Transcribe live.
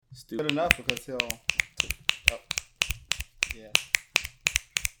Stupid. Good enough because he'll. Oh, yeah.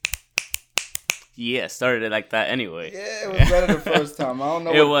 Yeah, started it like that anyway. Yeah, it was better the first time. I don't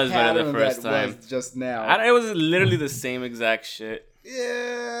know. It what was better the first that time. Was just now. It was literally the same exact shit.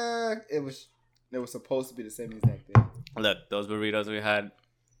 Yeah, it was. It was supposed to be the same exact thing. Look, those burritos we had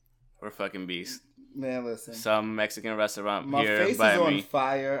were fucking beasts. Man, listen. Some Mexican restaurant My here face by is on me.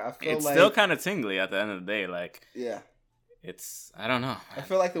 fire. I feel It's like still kind of tingly at the end of the day. Like, yeah. it's I don't know. I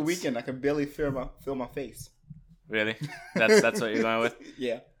feel like the weekend. I can barely feel my face. Really? That's what you're going with?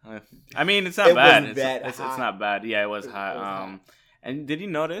 Yeah. I mean, it's not bad. Wasn't that It's hot. not bad. Yeah, it was It hot. was hot. And did you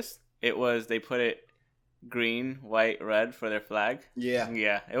notice they put it green, white, red for their flag? Yeah.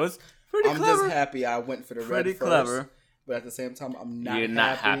 Yeah, it was pretty I'm clever. just happy I went for the Pretty red first. clever. But at the same time, I'm not. You're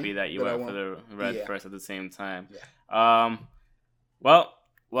not happy that you I went for the red Yeah. first at the same time. Yeah. Well,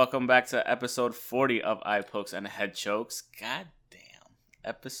 welcome back to episode 40 of Eye Pokes and Head Chokes. God damn.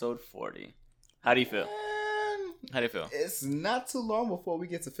 Episode 40. How do you feel? How do you feel? It's not too long before we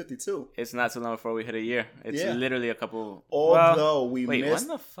get to 52. It's not too long before we hit a year. It's literally a couple. Although we wait, missed.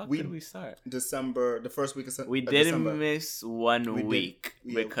 when the fuck did we start? December, the first week of We of did December. miss one week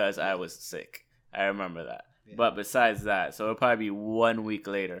because I was sick. I remember that. Yeah. But besides that, so it'll probably be 1 week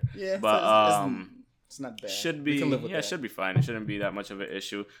later. Yeah, but it's not bad. Should be that. should be fine. It shouldn't be that much of an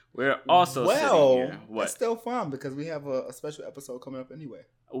issue. We're also sitting here. What? It's still fine because we have a special episode coming up anyway.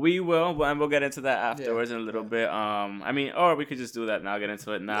 We will, and we'll get into that afterwards in a little bit. I mean, or we could just do that now. Get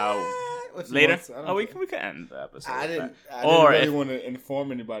into it now. Later. We can end the episode. I didn't really want to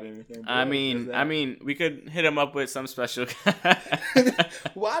inform anybody or anything. I mean, we could hit him up with some special.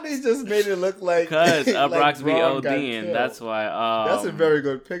 Why they just made it look like because like Brox be Braun got ODing. killed. That's why. That's a very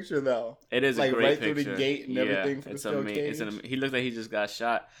good picture, though. It is like a great right picture. Through the gate and everything. It's amazing. He looked like he just got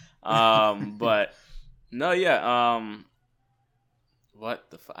shot. But no, yeah.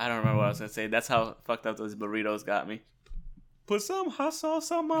 What the? I don't remember what I was gonna say. That's how fucked up those burritos got me. Put some hot sauce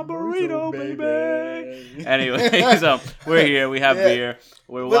on my burrito, baby. Anyway, so we're here. We have beer.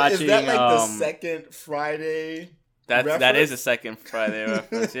 We're watching. Is that like the second Friday? That is a second Friday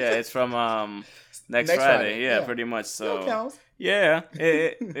reference. Yeah, it's from next Friday. Yeah, pretty much. So counts. Yeah,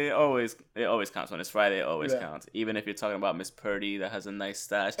 it always counts when it's Friday. It always counts, even if you're talking about Miss Purdy that has a nice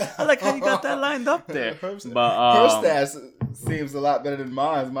stash. I like how you got that lined up there. Her But stash seems a lot better than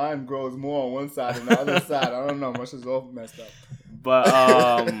mine. Mine grows more on one side than the other side. I don't know. Much is all messed up. But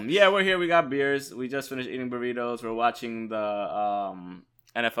yeah, we're here. We got beers. We just finished eating burritos. We're watching the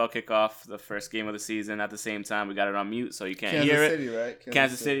NFL kickoff, the first game of the season. At the same time, we got it on mute, so you can't hear it. Kansas City, right?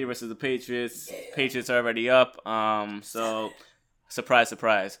 Kansas City versus the Patriots. Yeah. Patriots are already up. So surprise,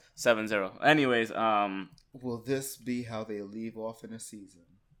 7-0. Anyways, will this be how they leave off in a season?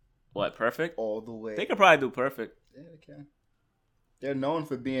 What, perfect? All the way. They could probably do perfect. Yeah, they can. They're known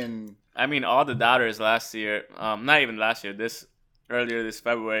for being. I mean, all the doubters last year. Not even last year. Earlier this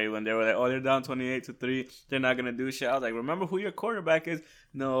February when they were like, oh, they're down 28-3. They're not going to do shit. I was like, remember who your quarterback is?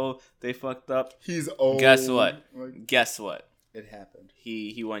 No, they fucked up. He's old. Guess what? It happened.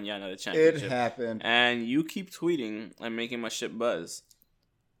 He won you another championship. It happened. And you keep tweeting and making my shit buzz.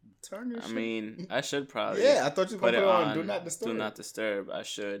 Turn your shit. I mean, I should probably. Yeah, I thought you were going to put it on Do Not Disturb. Do Not Disturb. I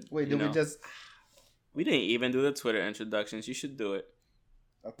should. Wait, did we just... We didn't even do the Twitter introductions. You should do it.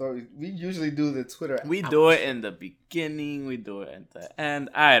 I thought we usually do the Twitter. We do it in the beginning. We do it at the end.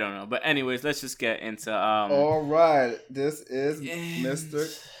 I don't know. But anyways, let's just get into... All right. This is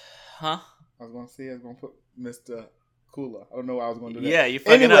Mr... Huh? I was going to put Mr. Cooler. I don't know why I was going to do that. Yeah, you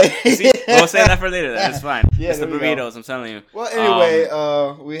fucking up. See? We'll say that for later. Then. It's fine. Yeah, it's the burritos, I'm telling you. Well,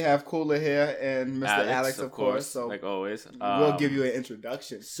 anyway, we have Cooler here and Mr. Alex of course. So like always. We'll give you an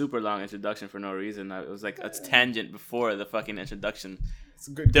introduction. Super long introduction for no reason. It was like a tangent before the fucking introduction.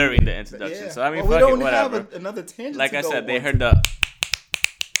 Good during the introduction. Yeah. So, I mean, we don't whatever. have another tangent. Like I said, they heard the...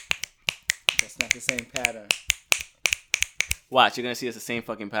 That's not the same pattern. Watch, you're going to see it's the same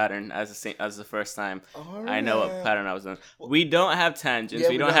fucking pattern as the first time. Right. I know what pattern I was doing. We don't have tangents.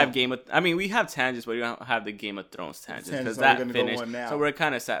 We don't have Game of... I mean, we have tangents, but we don't have the Game of Thrones tangents. Because that finished. So we're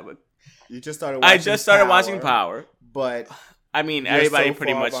kind of sad. But you just started watching I just started watching Power. But... I mean, everybody so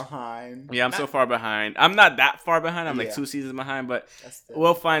pretty much behind. Yeah, I'm so far behind. I'm not that far behind. I'm like 2 seasons behind, but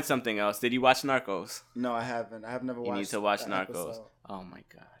we'll find something else. Did you watch Narcos? No, I haven't. I have never watched. You need to watch Narcos. Episode. Oh my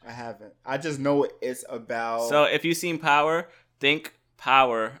god. I haven't. I just know it's about. So if you've seen Power, think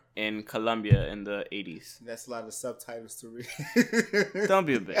Power in Colombia in the 80s. That's a lot of subtitles to read. Don't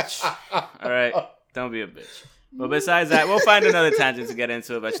be a bitch. All right, don't be a bitch. But besides that, we'll find another tangent to get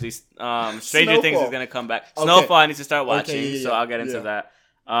into eventually. Stranger Things is going to come back. Snowfall I need to start watching, so I'll get into that.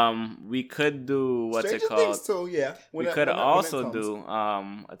 We could do what's Stranger it called? Things too, yeah. We could also do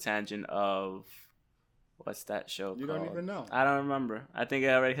a tangent of what's that show You called? don't even know. I don't remember. I think it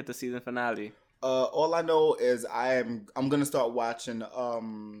already hit the season finale. All I know is I'm gonna start watching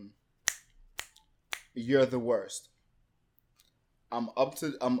You're the Worst.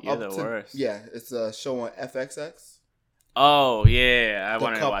 You're the Worst. Yeah, it's a show on FXX. Oh yeah, I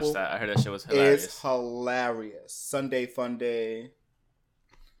wanted to watch Couple that. I heard that shit was hilarious. It's hilarious. Sunday fun day.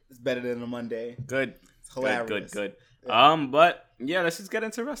 It's better than a Monday. Good. It's hilarious. Good. Yeah. But yeah, let's just get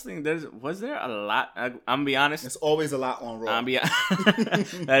into wrestling. Was there a lot? I'm gonna be honest. It's always a lot on Raw.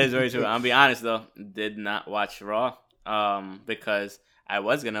 That is very true. I'm gonna be honest though. Did not watch Raw. Because I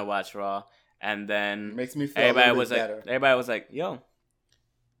was gonna watch Raw, and then Makes me feel everybody a little was bit like, better. everybody was like, "Yo,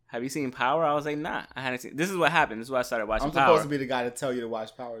 have you seen Power?" I was like, "Nah, I hadn't seen." This is what happened. This is why I started watching I'm Power. supposed to be the guy to tell you to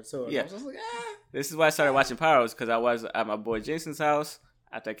watch Power too. And Yeah. I was just like, This is why I started watching Power, because I was at my boy Jason's house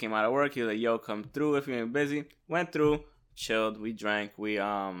after I came out of work. He was like, "Yo, come through if you ain't busy." Went through, chilled, we drank, we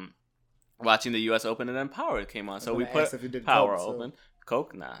watching the U.S. Open, and then Power came on. So we put Power open.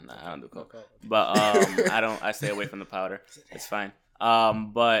 Coke? Nah, I don't do Coke. But I stay away from the powder. It's fine.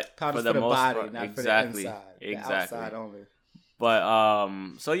 But Powder's for the most body, part, not exactly, for the inside. The exactly. outside only.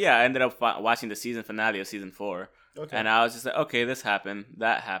 But so yeah, I ended up watching the season finale of season 4. Okay. And I was just like, okay, this happened,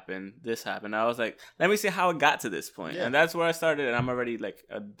 that happened, this happened. I was like, let me see how it got to this point. Yeah. And that's where I started. And I'm already like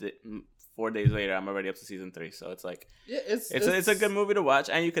 4 days later, I'm already up to season 3. So it's like, yeah, it's a good movie to watch.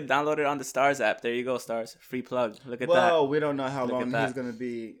 And you could download it on the Stars app. There you go, Stars. Free plug. Look at that. Well, we don't know how Look long at he's that. going to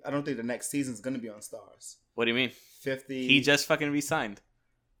be. I don't think the next season's going to be on Stars. What do you mean? 50. He just fucking re-signed.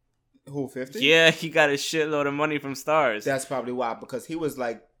 Who, 50? Yeah, he got a shitload of money from Stars. That's probably why, because he was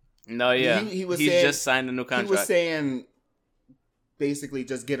like, No, yeah. He was He's saying, just signed a new contract. He was saying basically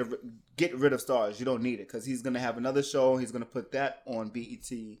just get rid of Stars. You don't need it, because he's going to have another show. He's going to put that on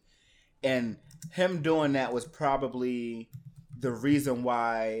BET. And him doing that was probably the reason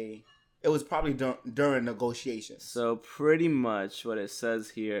why it was probably during negotiations. So pretty much what it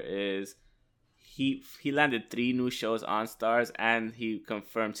says here is he landed 3 new shows on Stars, and he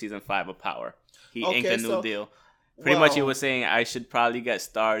confirmed season 5 of Power. He inked a new deal. Pretty much he was saying I should probably get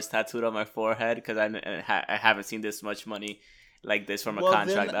Stars tattooed on my forehead, because I haven't seen this much money like this from a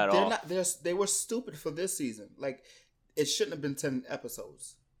contract at all. They were stupid for this season. Like, it shouldn't have been 10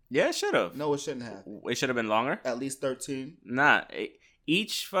 episodes. Yeah, it should have. No, it shouldn't have. It should have been longer. At least 13. Nah,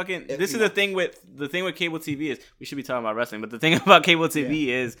 each fucking. This is the thing with cable TV is, we should be talking about wrestling, but the thing about cable TV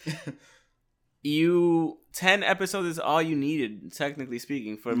is 10 episodes is all you needed, technically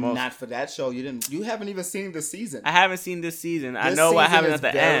speaking, for most. Not for that show. You haven't even seen the season. I haven't seen this season. I know what happened at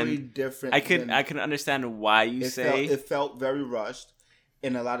the end. Very different. I can understand why it felt very rushed.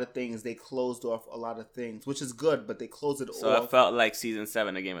 In a lot of things, they closed off a lot of things, which is good, but they closed it off. So it felt like season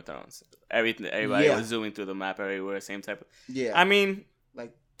 7 of Game of Thrones. Everybody was zooming through the map everywhere, same type of. Yeah. I mean,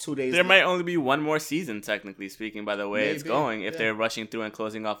 like 2 days. There might only be one more season, technically speaking, by the way it's going, if yeah. they're rushing through and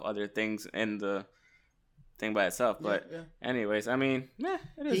closing off other things in the thing by itself. But anyways, I mean,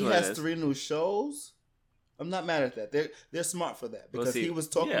 it is he what has it is. 3 new shows. I'm not mad at that. They're smart for that, because he was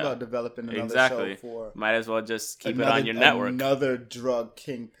talking about developing another show for. Might as well just keep it on your network. Another drug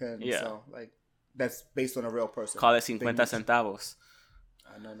kingpin. Yeah. So like that's based on a real person. Call it 50 centavos.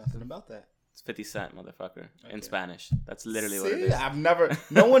 I know nothing about that. It's 50 cent, motherfucker, in Spanish. That's literally what it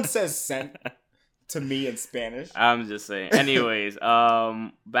is. No one says cent to me in Spanish. I'm just saying. Anyways,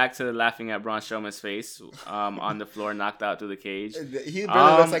 back to laughing at Braun Strowman's face on the floor, knocked out through the cage. He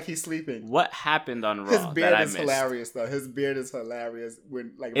really looks like he's sleeping. What happened on Raw? His beard that is hilarious, though. His beard is hilarious.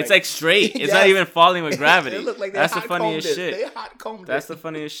 When it's like straight. It's not even falling with gravity. It looked like that's the funniest shit. They hot combed it. That's the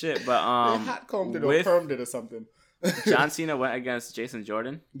funniest shit. But they hot combed it or permed it or something. John Cena went against Jason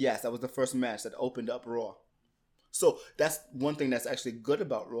Jordan. Yes, that was the first match that opened up Raw. So that's one thing that's actually good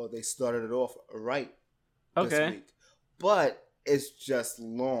about Raw. They started it off right. This week. But it's just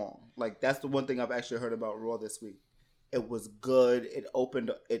long. Like, that's the one thing I've actually heard about Raw this week. It was good. It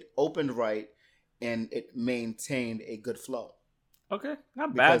opened right, and it maintained a good flow. Okay,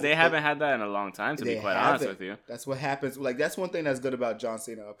 not bad. They haven't had that in a long time, to be quite honest with you. That's what happens. Like, that's one thing that's good about John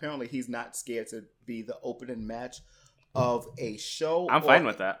Cena. Apparently, he's not scared to be the opening match of a show. I'm fine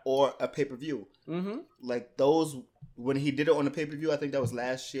with that. Or a pay-per-view. Mm-hmm. Like, those... When he did it on the pay-per-view, I think that was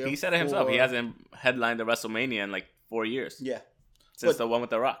last year. He said it himself. He hasn't headlined the WrestleMania in like 4 years. Yeah. Since the one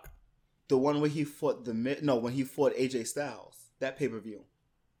with The Rock. The one where he fought when he fought AJ Styles. That pay-per-view.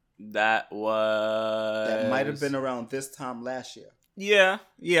 That might have been around this time last year. Yeah.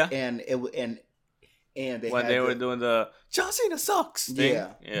 And they were doing the John Cena sucks thing.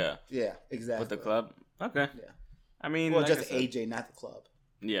 Yeah, exactly. With the club. Okay. Yeah. I mean, well, just AJ, not the club.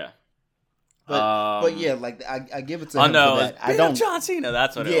 Yeah. But yeah, like I give it to him no, for that. I don't John Cena.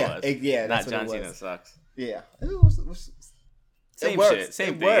 That's what it was. Yeah, that's not what John it was. Cena sucks. Yeah, same shit,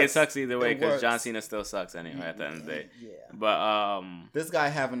 same thing. It sucks either way because John Cena still sucks anyway at the end of the day. Yeah. But this guy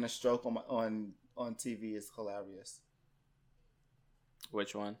having a stroke on TV is hilarious.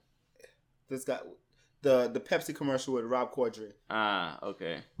 Which one? This guy, the Pepsi commercial with Rob Corddry. Ah,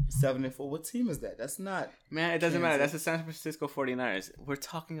 okay. 74. What team is that? That's not. Man, it doesn't matter. That's the San Francisco 49ers. We're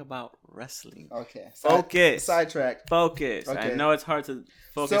talking about wrestling. Okay. Focus. Sidetrack. Focus. Okay. I know it's hard to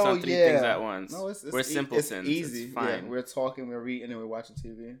focus on three things at once. No, we're simpletons. It's easy. It's fine. Yeah, we're talking, we're reading, and we're watching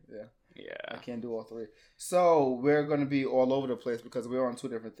TV. Yeah. Yeah. I can't do all three. So we're going to be all over the place because we're on two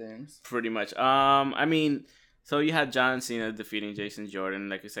different things. Pretty much. I mean, so you had John Cena defeating Jason Jordan.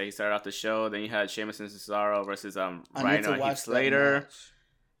 Like you say, he started off the show. Then you had Sheamus and Cesaro versus Rhino and Heath Slater.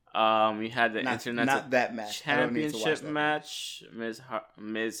 You had the championship match.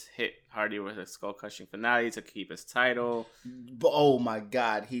 Miz hit Hardy with a skull-crushing finale to keep his title. But, oh my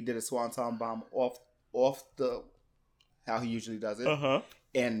God, he did a swanton bomb off the how he usually does it,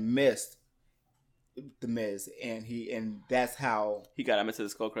 and missed the Miz, and that's how he got him into the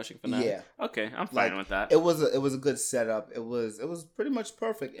skull-crushing finale. Yeah, okay, I'm fine with that. It was a good setup. It was pretty much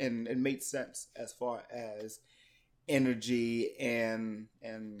perfect, and it made sense as far as energy and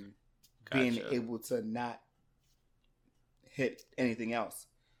being able to not hit anything else.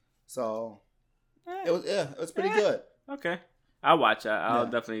 So it was pretty good. Okay, I'll watch that. I'll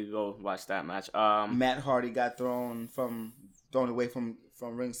definitely go watch that match. Matt Hardy got thrown away from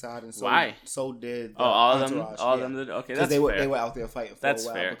ringside, and so did all Entourage. of them did. Okay, that's fair. They were out there fighting for a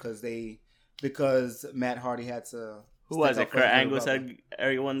while fair. because Matt Hardy had to. Who was it? Kurt Angle said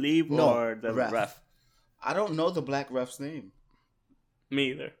everyone leave, or the ref? I don't know the black ref's name.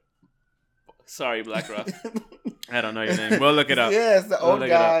 Me either. Sorry, black ref. I don't know your name. We'll look it up. Yeah, it's the old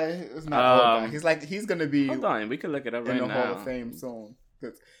guy. It's not old guy. He's gonna be. Hold on, we can look it up right now. In the Hall of Fame soon.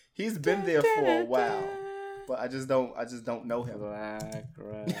 He's been there for a while, but I just don't know him. Black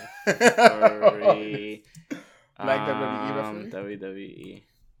referee. Black WWE referee. WWE.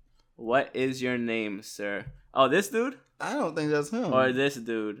 What is your name, sir? Oh, this dude? I don't think that's him. Or this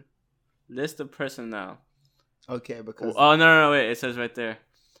dude? List of personnel. Okay, because no, wait. It says right there.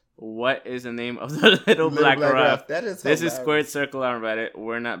 What is the name of the little black ref? That is this is Squared Circle on Reddit.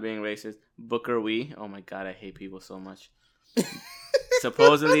 We're not being racist. Booker Wee. Oh my God, I hate people so much.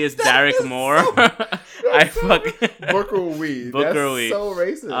 Supposedly it's Derek Moore. Booker Wee. That's Wee. So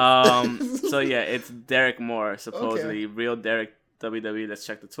racist. So yeah, it's Derek Moore. Supposedly real Derek WWE. Let's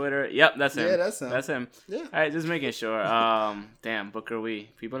check the Twitter. Yep, that's him. Yeah, that's him. Yeah. All right, just making sure. Damn, Booker Wee.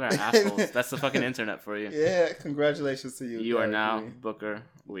 People are assholes. That's the fucking internet for you. Yeah, congratulations to you. You Derek are now Wee. Booker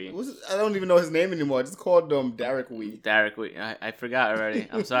Wee. I don't even know his name anymore. I just called him Derek Wee. Derek Wee. I forgot already.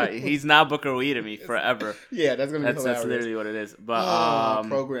 I'm sorry. He's now Booker Wee to me forever. Yeah, that's gonna be hilarious. That's literally what it is. But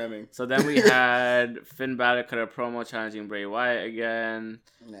programming. So then we had Finn Balor cut a promo challenging Bray Wyatt again,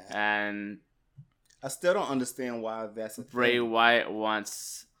 and I still don't understand why that's a Bray thing. Wyatt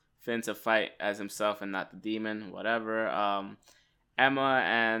wants Finn to fight as himself and not the demon. Whatever. Emma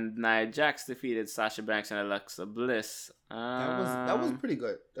and Nia Jax defeated Sasha Banks and Alexa Bliss. That was pretty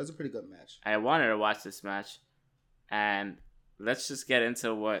good. That was a pretty good match. I wanted to watch this match, and let's just get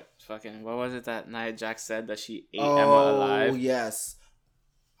into what was it that Nia Jax said that she ate Emma alive? Oh yes.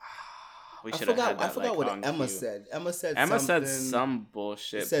 We should have had that. I forgot what Emma said. Emma said some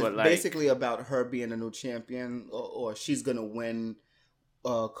bullshit. But basically about her being a new champion, or she's gonna win.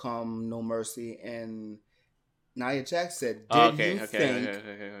 Come No Mercy, and Nia Jax said, Okay,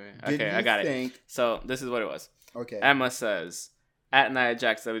 I got it. So this is what it was. Okay. Emma says, at Nia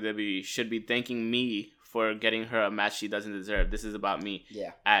Jax, WWE should be thanking me for getting her a match she doesn't deserve. This is about me.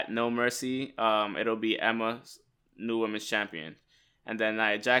 Yeah. At No Mercy, it'll be Emma's new women's champion. And then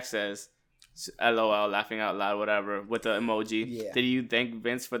Nia Jax says, LOL, laughing out loud, whatever, with the emoji. Yeah. Did you thank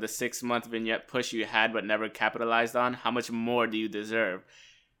Vince for the 6-month vignette push you had but never capitalized on? How much more do you deserve?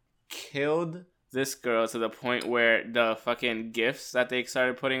 Killed this girl to the point where the fucking gifts that they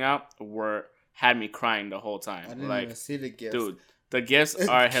started putting out had me crying the whole time. I didn't even see the gifts. Dude, the gifts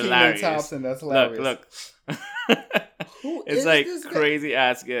are hilarious. Thompson, that's hilarious. Look. It's like crazy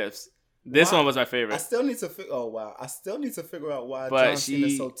ass gifts. This one was my favorite. I still need to figure out why John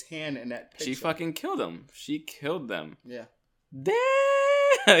Cena's so tan in that picture. She fucking killed him. She killed them. Yeah.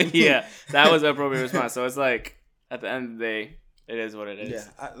 Damn. Yeah, that was an appropriate response. So it's like, at the end of the day, it is what it is.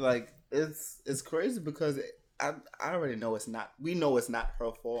 Yeah, it's crazy because I already know it's not. We know it's not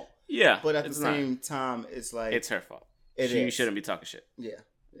her fault. Yeah, but at the same time, it's like it's her fault. She shouldn't be talking shit. Yeah.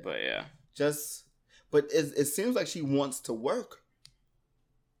 But yeah, but it seems like she wants to work.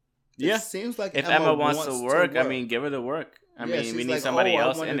 Yeah. It seems like if Emma wants to work, I mean, give her the work. I mean, we need somebody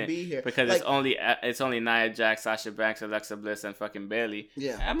else in it because it's only Nia Jax, Sasha Banks, Alexa Bliss, and fucking Bayley.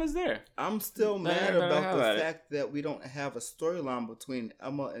 Yeah, Emma's there. I'm still mad about the fact that we don't have a storyline between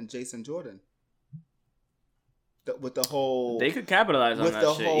Emma and Jason Jordan. With the whole, they could capitalize on that shit.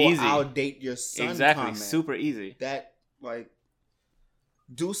 With the whole, easy. I'll date your son. Exactly, comment. Super easy. That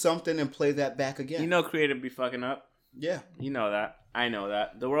do something and play that back again. You know, creative be fucking up. Yeah, you know that. I know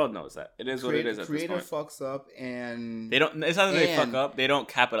that. The world knows that. It is what it is at this point. Creator fucks up and... They don't... It's not that they fuck up. They don't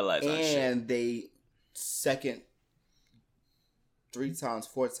capitalize on shit. And they 3 times,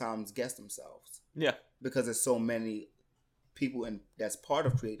 4 times guess themselves. Yeah. Because there's so many people that's part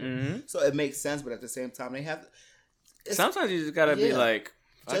of creative. Mm-hmm. So it makes sense, but at the same time, they have... Sometimes you just gotta be like...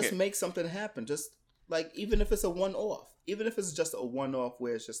 Just make something happen. Just, like, even if it's a one-off. Even if it's just a one-off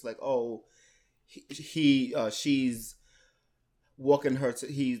where it's just like, oh, she's... walking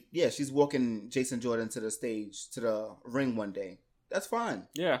she's walking Jason Jordan to the stage, to the ring one day. That's fine.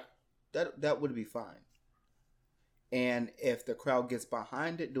 Yeah. That would be fine. And if the crowd gets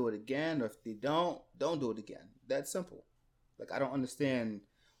behind it, do it again. Or if they don't do it again. That's simple. Like, I don't understand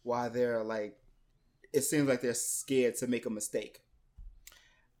why they're like, it seems like they're scared to make a mistake.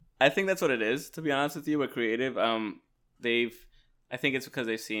 I think that's what it is, to be honest with you, with creative. I think it's because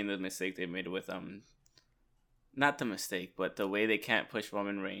they've seen the mistake they made with not the mistake, but the way they can't push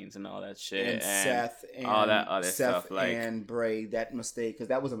Roman Reigns and all that shit, and Seth and all that other stuff, like and Bray, that mistake, because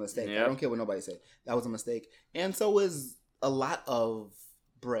that was a mistake. Yep. I don't care what nobody said, that was a mistake, and so is a lot of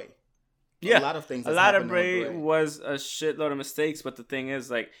Bray. Yeah, a lot of things. A lot of Bray was a shitload of mistakes, but the thing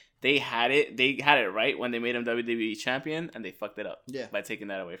is, like, they had it right when they made him WWE champion, and they fucked it up. Yeah, by taking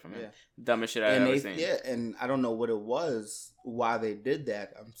that away from him. Yeah. Dumbest shit I've ever seen. Yeah, and I don't know what it was, why they did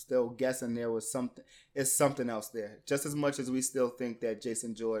that. I'm still guessing there was something. It's something else there. Just as much as we still think that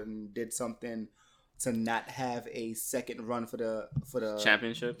Jason Jordan did something to not have a second run for the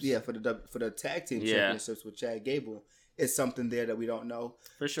championships. Yeah, for the tag team championships with Chad Gable. It's something there that we don't know.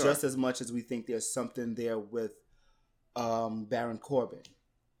 For sure. Just as much as we think there's something there with Baron Corbin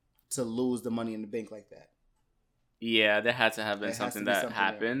to lose the Money in the Bank like that. Yeah, there had to have been something that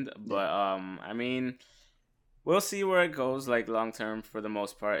happened. There. But, I mean, we'll see where it goes, like, long term for the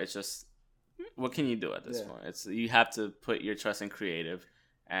most part. It's just, what can you do at this point? You have to put your trust in creative.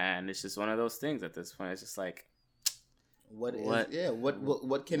 And it's just one of those things at this point. It's just like, what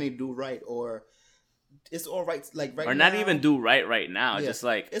can they do right? Or... it's all right, like right now. Or not even do right now. Yeah. Just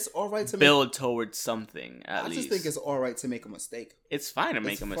like it's all right to build towards something. I just think it's all right to make a mistake. It's fine to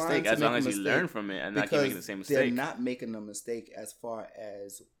make a mistake as long as you learn from it and not keep making the same mistake. They're not making a mistake as far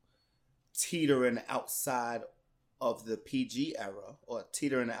as teetering outside of the PG era or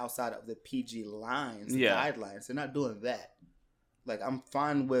teetering outside of the PG lines, guidelines. They're not doing that. Like, I'm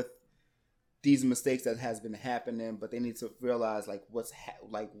fine with these mistakes that has been happening, but they need to realize like what's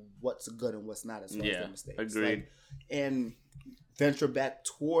good and what's not as far as the mistakes. Agreed. Like, and venture back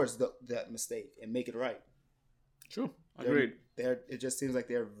towards that mistake and make it right. True. Agreed. It just seems like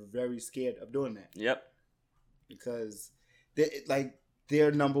they're very scared of doing that. Yep. Because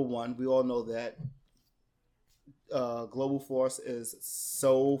they're number one. We all know that. Global Force is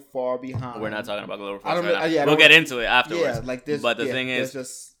so far behind. We're not talking about Global Force right now. We'll get into it afterwards. Yeah, like this. But the thing is,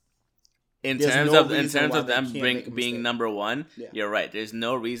 just. In terms of them being number one, you're right. There's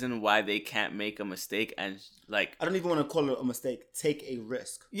no reason why they can't make a mistake and like. I don't even want to call it a mistake. Take a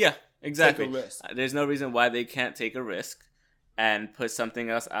risk. Yeah, exactly. Take a risk. There's no reason why they can't take a risk and put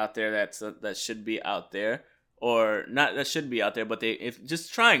something else out there that should be out there, or not that should be out there, but if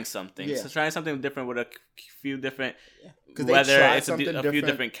just trying something. Yeah. So trying something different with a few different. Yeah. Whether it's a few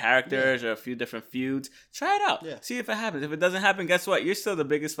different characters or a few different feuds, try it out. Yeah. See if it happens. If it doesn't happen, guess what? You're still the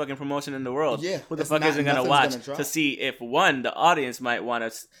biggest fucking promotion in the world. Yeah. Who the fuck isn't going to watch to see if, one, the audience might want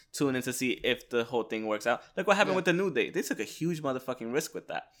to tune in to see if the whole thing works out. Look what happened with the New Day. They took a huge motherfucking risk with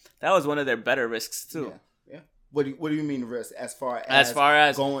that. That was one of their better risks, too. Yeah. What do you mean risk? As far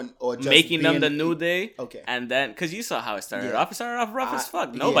as going or just making them the New Day, okay, and then because you saw how it started off, it started off rough as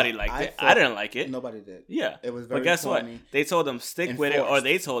fuck. Nobody liked it. I didn't like it. Nobody did. Yeah, it was very. But guess what? They told them stick with it, or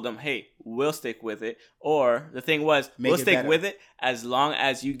they told them, hey, we'll stick with it. Or the thing was, we'll stick with it as long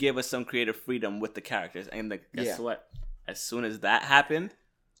as you give us some creative freedom with the characters. And guess what? As soon as that happened,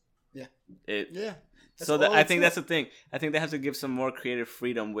 So I think that's the thing. I think they have to give some more creative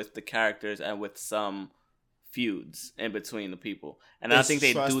freedom with the characters and with some feuds in between the people, and I don't think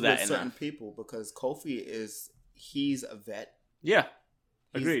they do that enough. Certain people, because Kofi he's a vet. Yeah,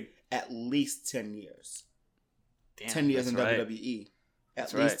 agreed. At least 10 years. Damn, 10 years in WWE.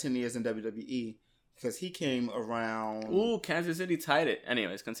 At least 10 years in WWE. because he came around. Ooh, Kansas City tied it.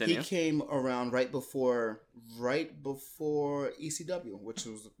 Anyways, continue. He came around right before ECW, which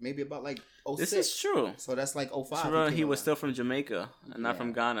was maybe about like 06. This is true. So that's like 05. He was still from Jamaica and not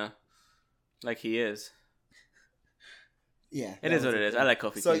from Ghana, like he is. Yeah, it is what it is. I like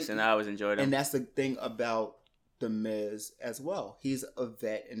Kofi Kingston. I always enjoyed him. And that's the thing about The Miz as well. He's a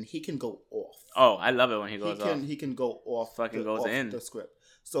vet and he can go off. Oh, I love it when he goes off. He can go off. Goes in the script.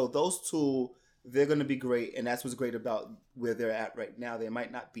 So those two, they're going to be great, and that's what's great about where they're at right now. They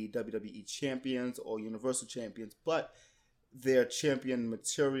might not be WWE champions or Universal champions, but they're champion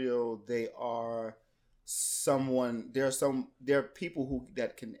material. They are There are people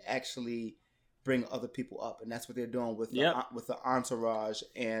that can actually bring other people up, and that's what they're doing with the entourage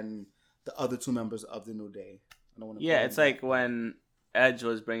and the other two members of the New Day. I don't want to. Yeah, it's like when Edge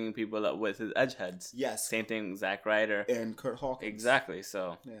was bringing people up with his edge heads. Yes. Same thing, Zack Ryder and Kurt Hawkins. Exactly.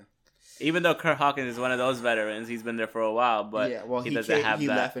 So yeah. Even though Kurt Hawkins is one of those veterans, he's been there for a while, but he doesn't have that. He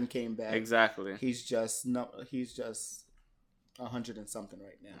left and came back. Exactly. He's just 100 and something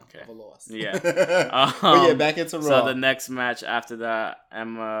right now of a loss. Yeah. But yeah, back into Raw. So the next match after that,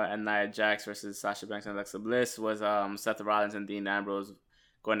 Emma and Nia Jax versus Sasha Banks and Alexa Bliss was Seth Rollins and Dean Ambrose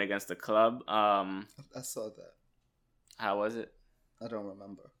going against the Club. I saw that. How was it? I don't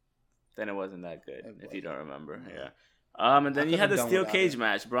remember. Then it wasn't that good if you don't remember. Yeah. And then you had the steel cage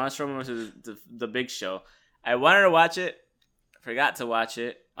match, Braun Strowman versus the Big Show. I wanted to watch it, forgot to watch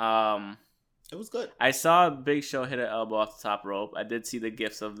it. It was good. I saw Big Show hit an elbow off the top rope. I did see the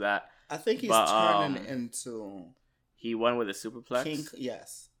gifs of that. I think he's turning into. He won with a superplex.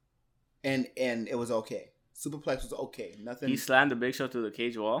 Yes, and it was okay. Superplex was okay. Nothing. He slammed the Big Show through the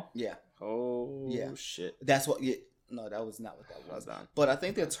cage wall. Yeah. Oh yeah. Shit. That's what. Yeah, no, that was not what that was. But I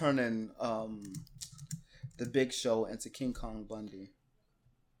think they're turning the Big Show into King Kong Bundy.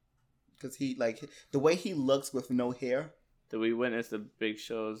 Because the way he looks with no hair. Did we witness the Big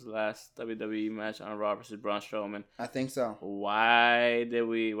Show's last WWE match on Raw versus Braun Strowman? I think so. Why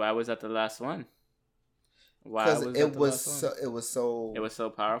was that the last one? Because it was so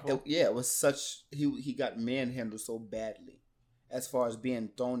powerful. It was such. He got manhandled so badly, as far as being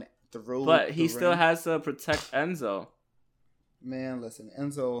thrown through. But he still has to protect Enzo. Man, listen,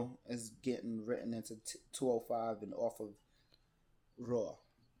 Enzo is getting written into 205 and off of Raw.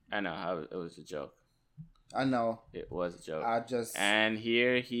 I know it was a joke. I know. It was a joke. And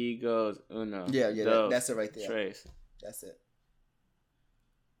here he goes. Uno. Yeah, that's it right there. Trace. That's it.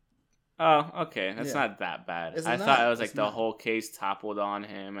 Oh, okay. That's not that bad. I thought it was like the whole case toppled on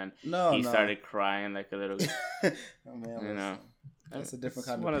him and he started crying like a little. Oh, man, that's a different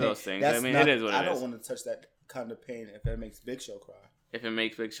kind of pain. One of those things. It is what it is. I don't want to touch that kind of pain if it makes Big Show cry. If it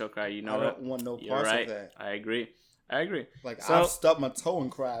makes Big Show cry, I don't want no parts of that. I agree. Like, I've stubbed my toe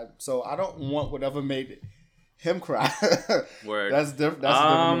and cried, so I don't want whatever made him cry. Word. That's different. That's a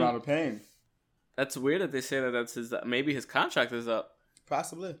different amount of pain. That's weird that they say that maybe his contract is up.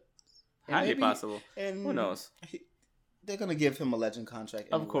 Possibly. Highly possible. And who knows? They're gonna give him a legend contract.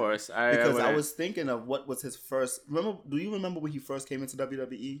 Anyway. Of course. I was thinking of what was his first. Do you remember when he first came into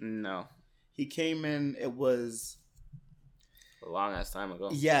WWE? No. He came in. It was a long ass time ago.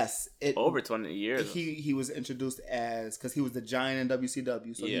 Yes, over 20 years. He was introduced because he was the Giant in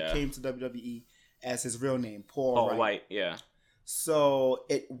WCW, so he came to WWE as his real name, Paul White. Yeah. So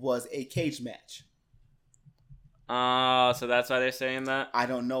it was a cage match. So that's why they're saying that? I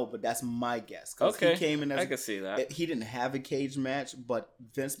don't know, but that's my guess. Okay, he came in I can see that. He didn't have a cage match, but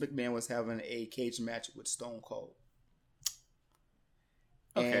Vince McMahon was having a cage match with Stone Cold.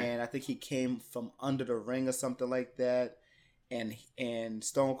 Okay. And I think he came from under the ring or something like that. And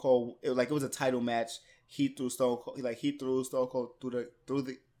Stone Cold, it was a title match. He threw Stone Cold,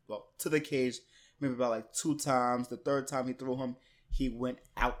 to the cage, maybe about 2 times. The third time he threw him, he went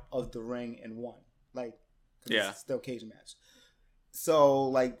out of the ring and won. It's still cage match.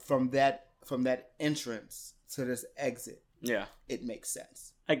 So from that entrance to this exit, it makes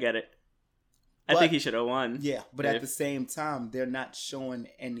sense. I get it. I think he should have won. Yeah, but at the same time, they're not showing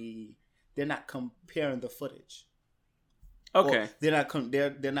any. They're not comparing the footage. Okay.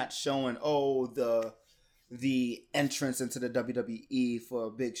 They're not showing the entrance into the WWE for a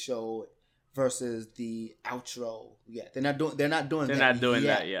Big Show versus the outro. Yeah, they're not doing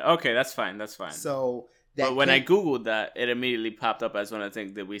that yet. Okay, that's fine. So but when I googled that, it immediately popped up as one of the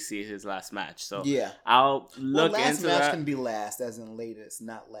things that we see his last match. So yeah, I'll look last into match that. Can be last, as in latest,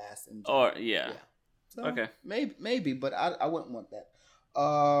 not last. Yeah. So okay. Maybe, but I wouldn't want that.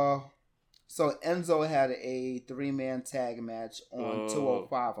 So Enzo had a 3-man tag match on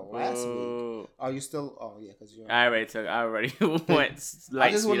 205 last week. Are you still? Oh yeah, because you're. I already went.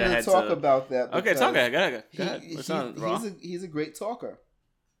 I just wanted to talk about that. Okay, talk. Go ahead. He's a great talker.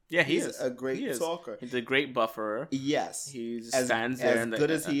 Yeah, he's a great talker. He's a great bufferer. Yes, he stands there. As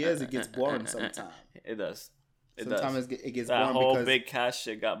good as he is, it gets boring sometimes. It does. Sometimes it gets that boring whole because big cash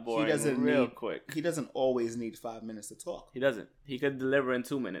shit got boring real quick. He doesn't always need 5 minutes to talk. He doesn't. He could deliver in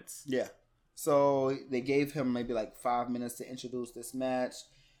 2 minutes. Yeah. So they gave him maybe like 5 minutes to introduce this match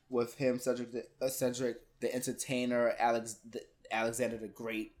with him, Cedric the Entertainer, Alexander the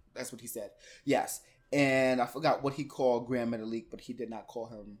Great. That's what he said. Yes. And I forgot what he called Grand Metalik, but he did not call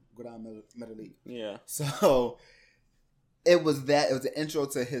him Grand Metalik. Yeah. So it was that. It was the intro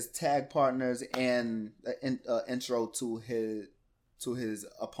to his tag partners and an intro to his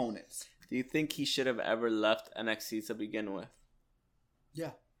opponents. Do you think he should have ever left NXT to begin with?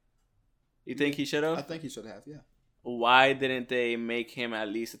 Yeah. You think he should have? I think he should have, yeah. Why didn't they make him at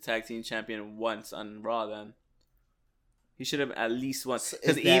least a tag team champion once on Raw then? He should have at least once.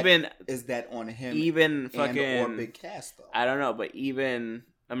 Because is that on him? Even fucking or Big Cass though. I don't know, but even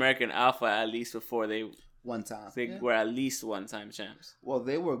American Alpha at least before they were at least one-time champs. Well,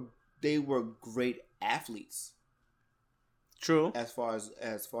 they were great athletes. True. As far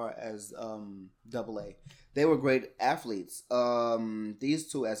as Double A, they were great athletes. These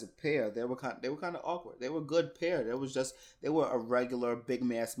two as a pair, they were kind of awkward. They were a good pair. They were a regular big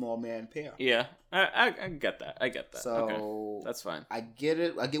man, small man pair. Yeah, I get that. So okay. That's fine. I get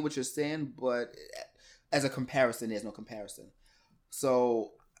it. I get what you're saying, but as a comparison, there's no comparison.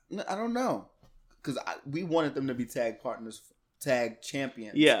 So I don't know, because we wanted them to be tag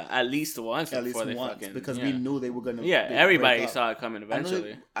champions. Yeah, at least once. Because we knew they were gonna. Yeah, everybody saw it coming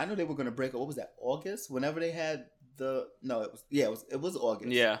eventually. I knew they were gonna break up. What was that? August? Whenever they had it was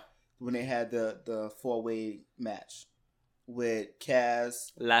August. Yeah, when they had the 4-way match with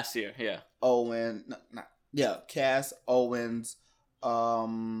Cass last year. Yeah, Cass, Owens,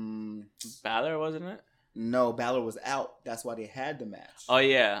 Balor, wasn't it? No, Balor was out. That's why they had the match. Oh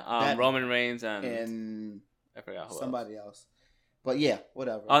yeah, Roman Reigns and I forgot who somebody else. But yeah,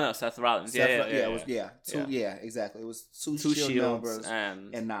 whatever. Oh no, Seth Rollins. Exactly. It was two Shield members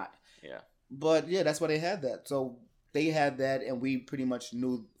and not. Yeah. But yeah, that's why they had that. So they had that, and we pretty much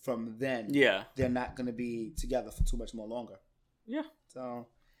knew from then. Yeah. They're not going to be together for too much more longer. Yeah. So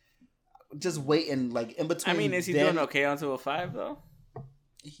just waiting, like in between. I mean, is he doing okay on 205 though?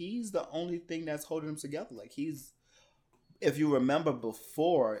 He's the only thing that's holding him together. Like if you remember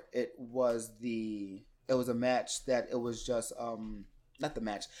before, it was a match that it was just not the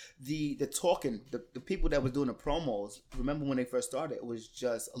match, the talking, the people that was doing the promos. Remember when they first started, it was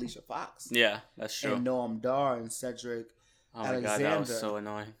just Alicia Fox. Yeah, that's true. And Noam Dar and Cedric Alexander. My God, that was so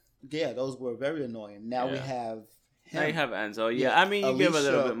annoying. Yeah, those were very annoying. Now we have him. Now you have Enzo. Yeah, I mean, you give a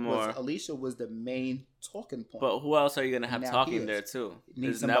little bit more. Alicia was the main talking point. But who else are you gonna have talking there too?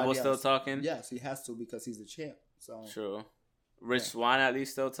 Is Neville still talking? Yes, he has to because he's the champ. So true. Rich Swann at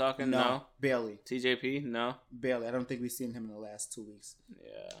least still talking? No. Barely. TJP? No. Barely. I don't think we've seen him in the last 2 weeks.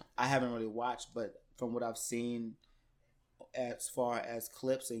 Yeah. I haven't really watched, but from what I've seen as far as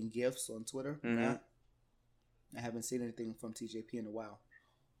clips and GIFs on Twitter, I haven't seen anything from TJP in a while.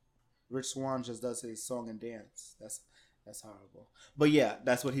 Rich Swann just does his song and dance. That's horrible. But yeah,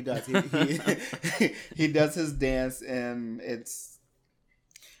 that's what he does. He does his dance, and it's...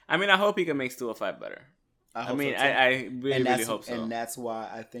 I mean, I hope he can make 205 better. I really hope so. And that's why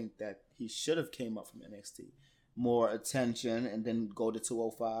I think that he should have came up from NXT. More attention, and then go to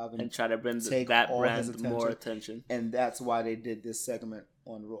 205 and try to bring that brand more attention. And that's why they did this segment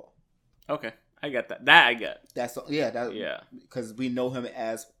on Raw. Okay, I get that. That I get. Because we know him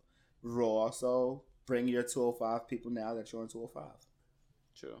as Raw, so bring your 205 people now that you're on 205.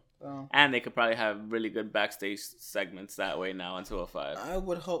 True. And they could probably have really good backstage segments that way now on 205. I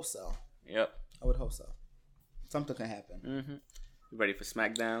would hope so. Yep. I would hope so. Something can happen. Mm-hmm. You ready for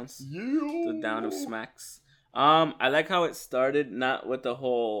SmackDowns? Yeah. The Down of Smacks. I like how it started, not with the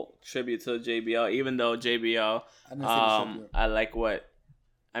whole tribute to JBL, even though JBL, I like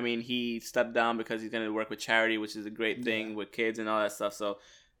he stepped down because he's going to work with charity, which is a great thing with kids and all that stuff. So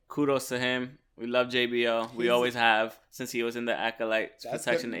kudos to him. We love JBL. We always have, since he was in the Acolyte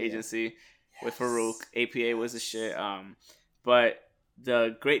Protection Agency with Farouk. APA was the shit. But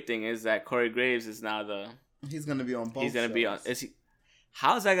the great thing is that Corey Graves is now he's going to be on both He's going to be on...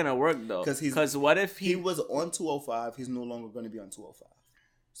 How's that going to work, though? Because what if he was on 205, he's no longer going to be on 205.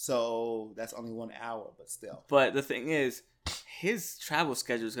 So that's only 1 hour, but still. But the thing is, his travel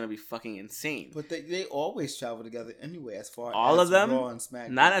schedule is gonna be fucking insane. But they always travel together anyway. As far all as of them, Raw and SmackDown.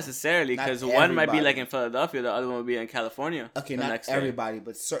 not necessarily, because one might be like in Philadelphia, the other one will be in California. Okay, not everybody,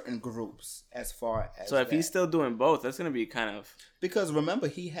 but certain groups. As far as so if he's still doing both, that's gonna be kind of because remember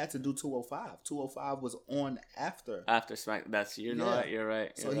he had to do 205. 205 was on after Smack. That's you're right. You're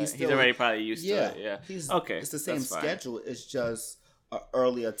right. So he's already probably used to it. Yeah. He's okay. It's the same schedule. It's just an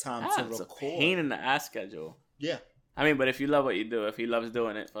earlier time to record. It's a pain in the ass schedule. Yeah. I mean, but if you love what you do, if he loves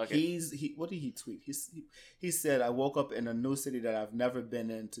doing it, fuck it. What did he tweet? He said, "I woke up in a new city that I've never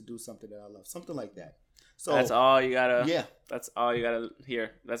been in to do something that I love." Something like that. So that's all you gotta. Yeah. That's all you gotta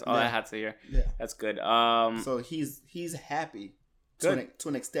hear. That's all I had to hear. Yeah. That's good. So he's happy. Good. To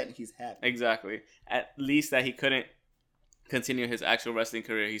an extent, he's happy. Exactly. At least that he couldn't continue his actual wrestling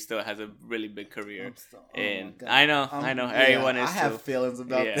career. He still has a really big career. And I know. Everyone is. I have too. feelings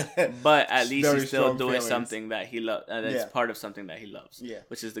about that. But at least he's still doing something that he loves. That's part of something that he loves. Yeah.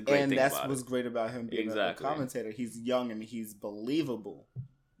 Which is the great thing about it. And that's what's great about him being a commentator. He's young and he's believable.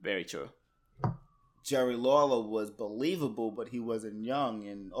 Very true. Jerry Lawler was believable, but he wasn't young.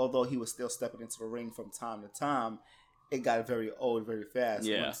 And although he was still stepping into the ring from time to time, it got very old very fast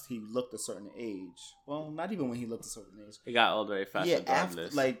once he looked a certain age. Well, not even when he looked a certain age. It got old very fast. Yeah,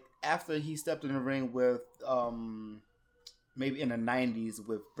 after he stepped in the ring with maybe in the 90s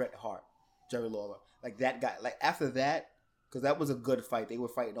with Bret Hart, Jerry Lawler. Like that guy. Like after that, because that was a good fight. They were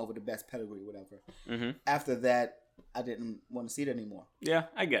fighting over the best pedigree, whatever. Mm-hmm. After that, I didn't want to see it anymore. Yeah,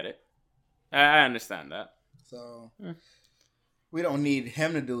 I get it. I understand that. So we don't need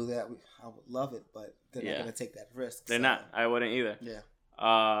him to do that. I would love it, but they're not going to take that risk. They're not. I wouldn't either. Yeah.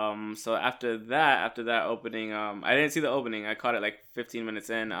 So after that opening, I didn't see the opening. I caught it like 15 minutes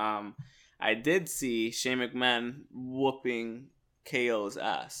in. I did see Shane McMahon whooping KO's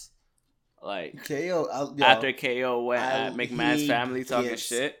ass. Like KO after KO went at McMahon's family talking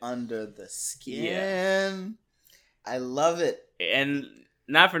shit under the skin. Yeah. I love it. And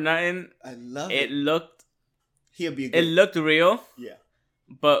not for nothing. I love it. It looked real. Yeah.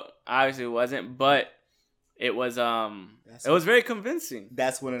 But obviously it wasn't. But it was it was very convincing.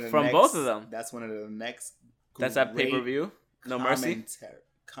 That's one of the from both of them. That's one of the next. That's that pay-per-view. No Mercy.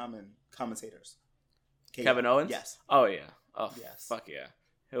 Commentators. Kevin Owens. Yes. Oh yeah. Oh yes. Fuck yeah.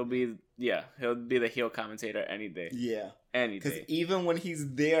 He'll be the heel commentator any day. Yeah. Any day. Because even when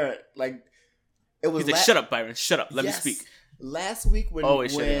he's there, like it was. He's like, "Shut up, Byron. Shut up. Let me speak." Last week when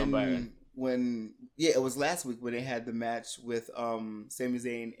always shitting on Byron. It was last week when they had the match with Sami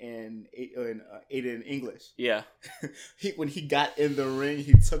Zayn and Aiden English. Yeah. When he got in the ring,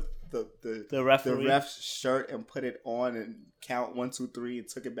 he took the ref's shirt and put it on and count 1, 2, 3 and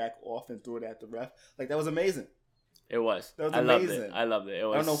took it back off and threw it at the ref. Like that was amazing. It was. That was amazing. I loved it. It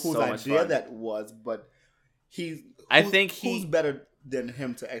was. I don't know whose idea that was, but who's better than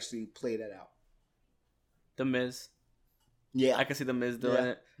him to actually play that out? The Miz. Yeah, I can see The Miz doing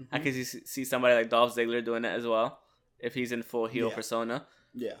it. Mm-hmm. I can see somebody like Dolph Ziggler doing it as well if he's in full heel persona.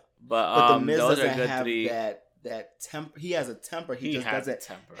 Yeah, but the Miz those doesn't are good have three. that temper. He has a temper. He just doesn't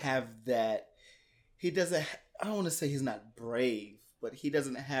have that. He doesn't. I don't want to say he's not brave, but he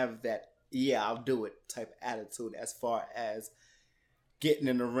doesn't have that. Yeah, I'll do it type attitude as far as getting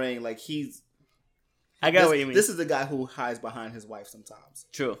in the ring. Like I get what you mean. This is the guy who hides behind his wife sometimes.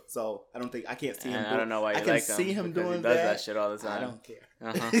 True. So I can't see him. I don't know why you like him. I can see him doing he does that shit all the time. I don't care.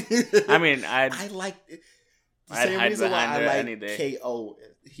 Uh-huh. I mean, I like it. The I'd same hide reason behind why her I like any day. KO.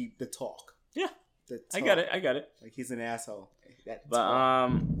 The talk. Yeah. The talk. I got it. Like he's an asshole.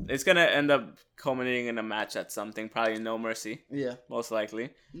 But it's gonna end up culminating in a match at something. Probably No Mercy. Yeah. Most likely.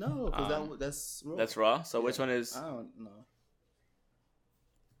 No, because that's Raw. That's Raw. So which one is? I don't know.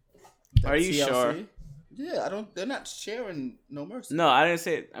 Are you TLC? Sure? Yeah, I don't. They're not sharing No Mercy. No, I didn't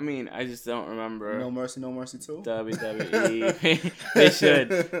say it. I mean, I just don't remember. No Mercy too. WWE. They should.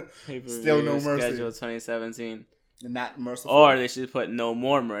 Still No Mercy. Schedule 2017. Not merciful. Or they should put No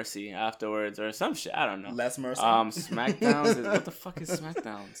More Mercy afterwards, or some shit. I don't know. Less Mercy. SmackDowns. What the fuck is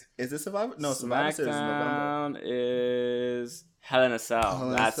SmackDowns? Is this Survivor? No, Survivor Series is November. Is Hell in a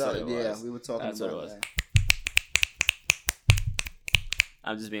Cell. That's what it was. Yeah, we were talking about what it was.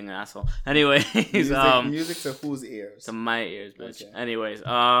 I'm just being an asshole. Anyways, music to whose ears? To my ears, bitch. Okay. Anyways,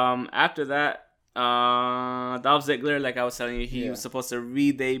 after that, Dolph Ziggler, like I was telling you, he was supposed to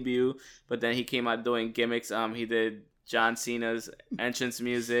re-debut, but then he came out doing gimmicks. He did John Cena's entrance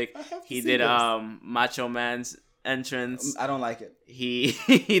music. He did Macho Man's entrance. I don't like it. He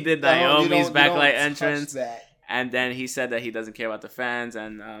did Naomi's backlight entrance. And then he said that he doesn't care about the fans,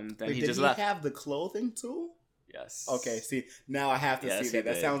 and then he just left. Did he have the clothing too? Yes. Okay, see, now I have to see that.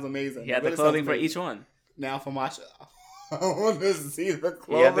 That sounds amazing. He had the clothing for each one. Now for Macho. I want to see the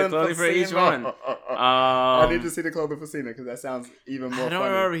clothing. He had the clothing for each one. I need to see the clothing for Cena because that sounds even more. I don't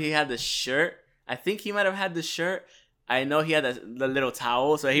remember. He had the shirt. I think he might have had the shirt. I know he had the little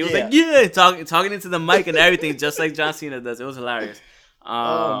towel, so he was like, talking into the mic and everything, just like John Cena does. It was hilarious.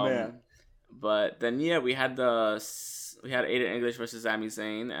 Oh man! But then we had Aiden English versus Sami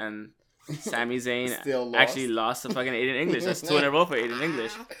Zayn, and Sami Zayn actually lost to fucking Aiden English. That's 2 in a row for Aiden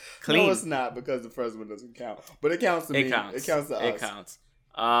English. Clean. No, it's not because the first one doesn't count, but it counts to me. It counts to us. It counts.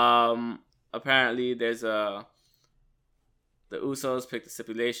 Apparently, there's the Usos picked the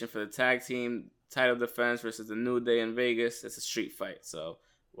stipulation for the tag team title defense versus the New Day in Vegas. It's a street fight, so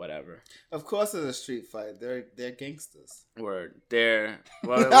whatever. Of course, it's a street fight. They're gangsters. Word.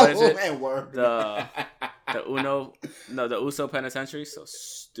 What is it? Man, word. The Uso Penitentiary. So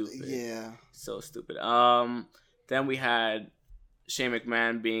stupid. Yeah. So stupid. Then we had Shane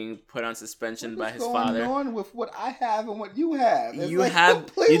McMahon being put on suspension by his father. What's going on with what I have and what you have?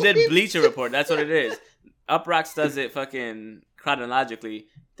 You did Bleacher Report. That's what it is. Uproxx does it fucking chronologically.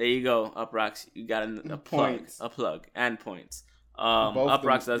 There you go, Uproxx. You got a plug, and points.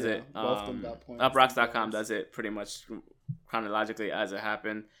 Uproxx does it. Uproxx.com does it pretty much chronologically as it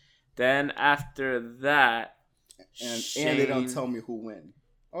happened. Then after that, and they don't tell me who win.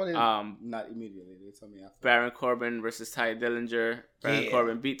 Oh, they not immediately. They tell me after. Baron Corbin versus Ty Dillinger. Baron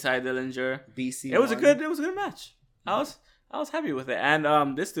Corbin beat Ty Dillinger. BC. It was a good match. I was happy with it,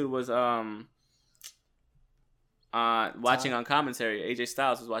 and this dude was watching on commentary. AJ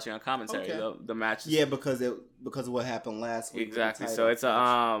Styles was watching on commentary. Okay. The match. Yeah, because of what happened last week. Exactly. So it's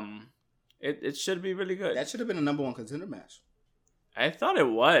it should be really good. That should have been a number 1 contender match. I thought it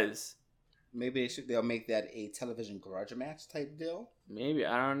was. Maybe they'll make that a television garage match type deal. Maybe,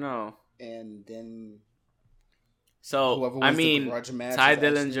 I don't know. And then so I mean, Ty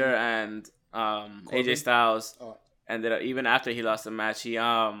Dillinger and AJ Styles ended up, even after he lost the match, he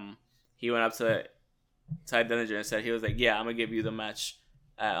went up to Ty Dillinger and said, he was like, yeah, I'm gonna give you the match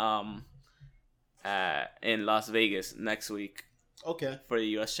in Las Vegas next week. Okay. For the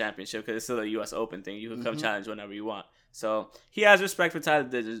US Championship, because it's still a US Open thing. You can come challenge whenever you want. So he has respect for Ty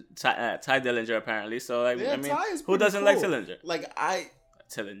Dillinger apparently. So like, I mean, who doesn't like Dillinger?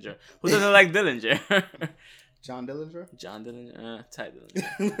 Dillinger. Who doesn't like Dillinger? John Dillinger? Ty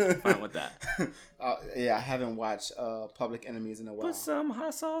Dillinger. Fine with that. Yeah, I haven't watched Public Enemies in a while. Put some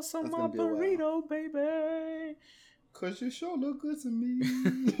hot sauce on my burrito, baby. Cause you sure look good to me.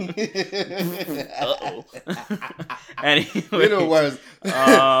 Uh-oh. Anyway. You know worse.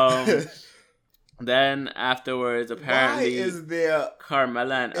 Then afterwards, apparently, why is there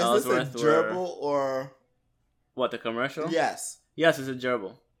Carmella and Ellsworth is this a gerbil or what, the commercial? Yes, it's a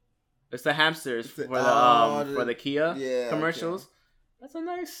gerbil. It's the hamsters for the Kia commercials.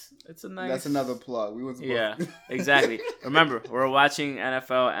 Okay. That's another plug. We was exactly. Remember, we're watching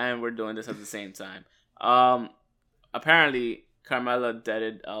NFL and we're doing this at the same time. Apparently, Carmella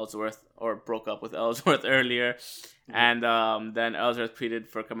deaded Ellsworth or broke up with Ellsworth earlier. And then Ellsworth pleaded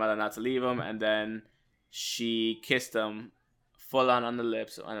for Carmella not to leave him. And then she kissed him full on the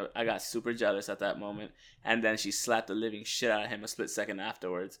lips. I got super jealous at that moment. And then she slapped the living shit out of him a split second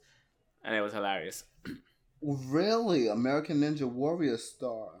afterwards. And it was hilarious. Really? American Ninja Warrior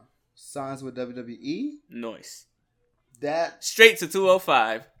star signs with WWE? Nice. That straight to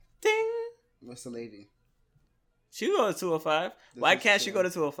 205. Ding. What's the lady? She go to 205. Why can't she go to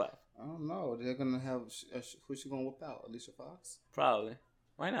 205? I don't know. They're gonna have who's she gonna whip out? Alicia Fox? Probably.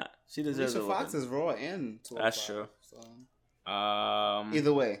 Why not? She deserves Alicia Fox is Raw and 205. That's true. So.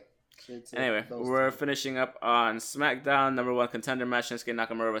 Either way. Anyway, we're finishing up on SmackDown. Number 1 contender match: Shinsuke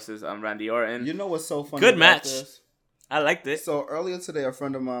Nakamura versus Randy Orton. You know what's so funny? Good match. This? I liked it. So earlier today, a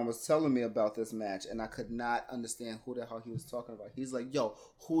friend of mine was telling me about this match, and I could not understand who the hell he was talking about. He's like, "Yo,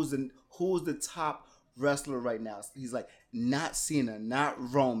 who's the top wrestler right now?" He's like, "Not Cena, not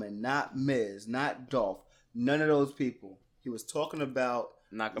Roman, not Miz, not Dolph, none of those people." He was talking about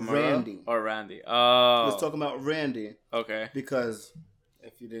Nakamura Randy. Oh, he was talking about Randy. Okay, because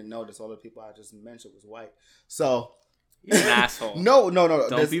if you didn't notice, all the people I just mentioned was white. So you're an asshole. No.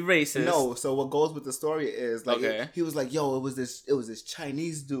 Don't be racist. No. So what goes with the story is like he was like, "Yo, it was this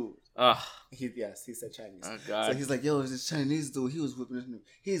Chinese dude." He said Chinese. Oh God. So he's like, "Yo, it was this Chinese dude. He was whipping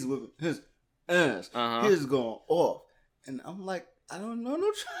his ass. He was going off." And I'm like, I don't know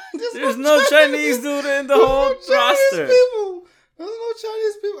no Chinese. There's no Chinese dude in the whole roster. People. There's no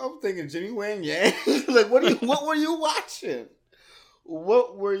Chinese people. I'm thinking Jimmy Wang Yang. Like, what were you watching?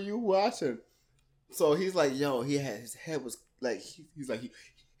 What were you watching? So he's like, yo, his head was like,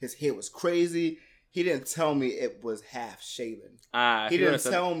 his hair was crazy. He didn't tell me it was half shaven. He didn't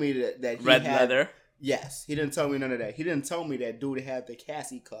tell me that he red had leather. Yes, he didn't tell me none of that. He didn't tell me that dude had the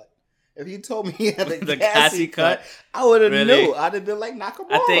Cassie cut. If he told me he had the Cassie cut, I would have knew. I'd have been like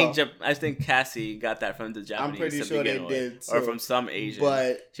Nakamura. I think Cassie got that from the Japanese. I'm pretty sure they did too. Or from some Asian.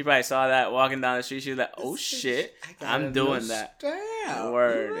 But she probably saw that walking down the street. She was like, "Oh shit, I'm doing that."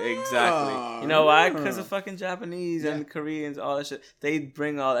 Word, exactly. You know why? Because of fucking Japanese and Koreans, all that shit. They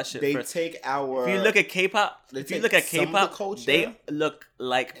bring all that shit. They take our. If you look at K-pop, they look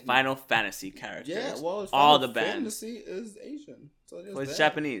like Final Fantasy characters. Yeah, well, all the bands. Fantasy is Asian. So it's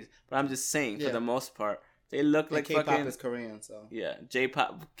Japanese, but I'm just saying, for the most part, they look like K-pop fucking... is Korean, so... Yeah,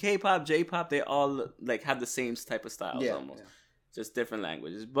 J-pop, K-pop, J-pop, they all, like, have the same type of styles, almost. Yeah. Just different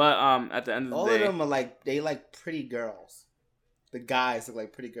languages. But, at the end of the day... All of them are, like, they like pretty girls. The guys look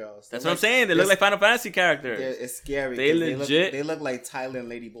like pretty girls. That's what I'm saying. They look like Final Fantasy characters. It's scary. They legit... They look like Thailand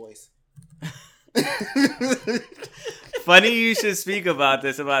ladyboys. Funny you should speak about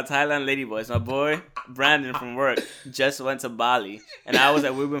this, about Thailand ladyboys. My boy Brandon from work just went to Bali, and I was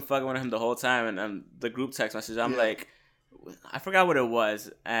like, we've been fucking with him the whole time, and the group text message, I'm like, I forgot what it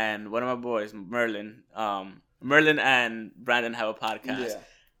was, and one of my boys, Merlin and Brandon have a podcast.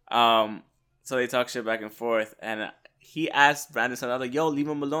 So they talk shit back and forth, and he asked Brandon something. I was like, yo, leave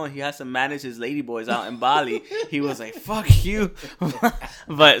him alone. He has to manage his ladyboys out in Bali. He was like, fuck you.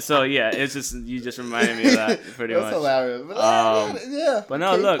 But so, yeah, it's just, you just reminded me of that pretty much. That's hilarious. But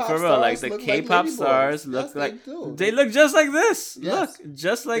no, K-pop look, for real, like the K-pop stars look like, they look just like this. Yes. Look,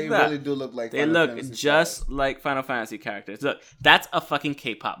 just like that. They really do look like Final Fantasy. They look just like Final Fantasy characters. Look, that's a fucking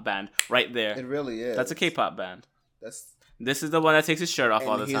K-pop band right there. It really is. That's a K-pop band. This is the one that takes his shirt off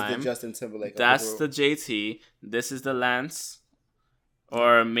all the time. He's the Justin Timberlake. That's the JT. This is the Lance.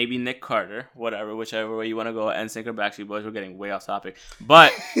 Or maybe Nick Carter. Whatever. Whichever way you want to go. NSYNC or Backstreet Boys. We're getting way off topic.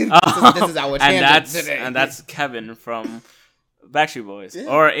 But this is our tangent today. And that's Kevin from Backstreet Boys.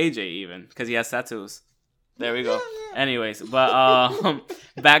 Yeah. Or AJ even. Because he has tattoos. There we go. Anyways. But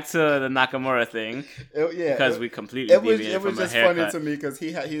back to the Nakamura thing. Because we completely deviated from the haircut. It was just funny to me because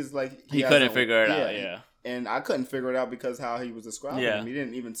he's like... He couldn't figure it out. Yeah. And I couldn't figure it out because how he was describing him. He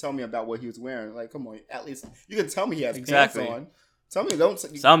didn't even tell me about what he was wearing. Like, come on, at least you can tell me he has pants on. Tell me,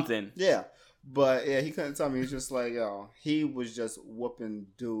 something. Yeah, but yeah, he couldn't tell me. He's just like, yo, he was just whooping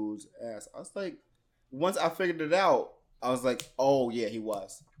dude's ass. I was like, once I figured it out, I was like, oh yeah, he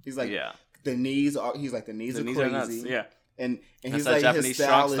was. He's like, the knees are. He's like, the knees are crazy. Nuts. Yeah, and he's like Japanese his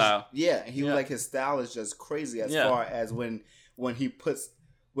style is. Yeah, he was like his style is just crazy as far as when he puts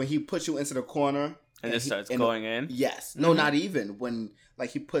you into the corner. And just starts going in? Yes. No, not even. When,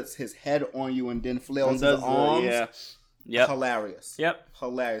 like, he puts his head on you and then flails his arms. Yep. Hilarious. Yep.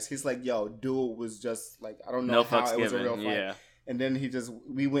 Hilarious. He's like, yo, dude was just, like, I don't know how it was a real fight. Yeah. And then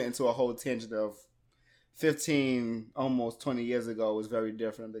we went into a whole tangent of 15, almost 20 years ago was very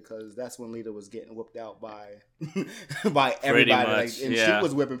different because that's when Lita was getting whooped out by everybody. Like, and she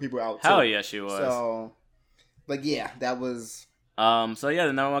was whipping people out, too. Hell yeah, she was. So, like, yeah, that was... So yeah,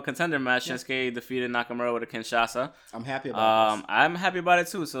 the number one contender match, Shinsuke defeated Nakamura with a Kinshasa. I'm happy about this. I'm happy about it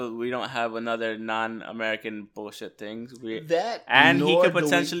too, so we don't have another non-American bullshit things. He could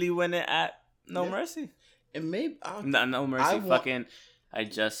potentially win it at No Mercy. It may No Mercy.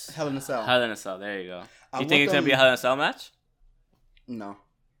 Hell in a Cell. Hell in a Cell. There you go. You think it's gonna be a Hell in a Cell match? No,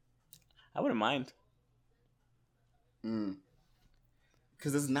 I wouldn't mind.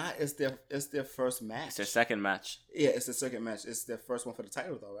 Because it's their first match. It's their second match. Yeah, it's the second match. It's their first one for the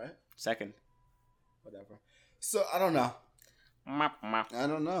title, though, right? Second. Whatever. So, I don't know. I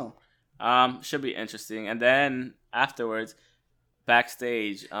don't know. Should be interesting. And then, afterwards,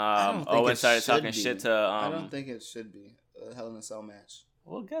 backstage, Owen started talking shit to... I don't think it should be a Hell in a Cell match.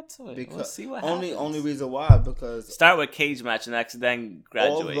 We'll get to it. We'll see what happens. Only reason why, because... Start with cage match next, then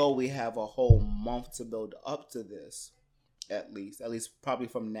graduate. Although we have a whole month to build up to this... At least probably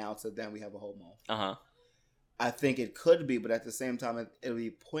from now to then we have a whole month. I think it could be, but at the same time it'll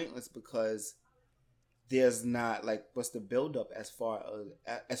be pointless because there's not like what's the build up as far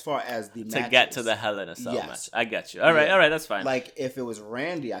as the matches. To get to the Hell in a Cell match. I get you. All right, that's fine. Like if it was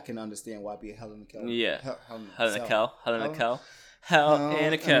Randy, I can understand why it'd be a Hell in a Cell. Yeah, Hell in a Cell. Hell in a Cell. Hell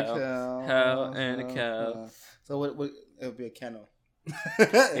in a Cell. Hell in a Cell. So what? It would be a kennel.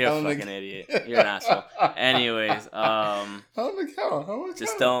 You're a fucking idiot. You're an asshole. Anyways,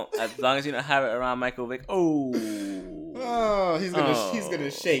 just don't. As long as you don't have it around Michael Vick. He's gonna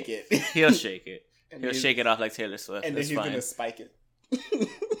shake it. He'll shake it. He'll shake it off like Taylor Swift. And then he's gonna spike it.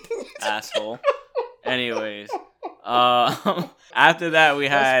 Asshole. Anyways, after that we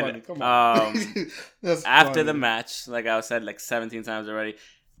had after the match, like I said like 17 times already.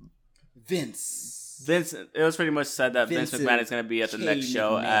 Vince, it was pretty much said that Vince McMahon is going to be at the next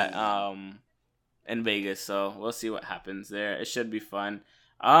show at in Vegas, so we'll see what happens there. It should be fun.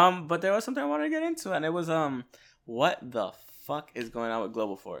 But there was something I wanted to get into, and it was what the fuck is going on with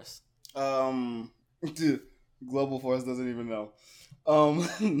Global Force? Dude, Global Force doesn't even know. Oh,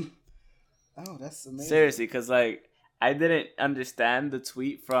 that's amazing. Seriously, because like I didn't understand the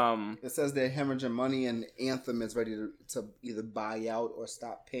tweet from. It says they're hemorrhaging money, and Anthem is ready to either buy out or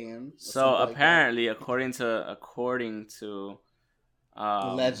stop paying. So apparently, according to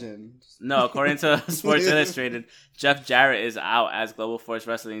Legend. No, according to Sports Illustrated, Jeff Jarrett is out as Global Force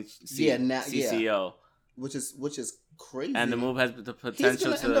Wrestling CCO. Yeah. Which is crazy. And the move has the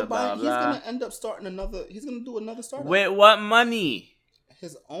potential to blah blah. He's gonna end up starting another. He's gonna do another startup. With what money?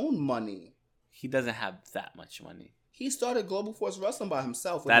 His own money. He doesn't have that much money. He started Global Force Wrestling by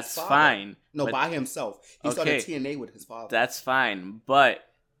himself. With That's his father. fine. No, by himself. He started TNA with his father. That's fine, but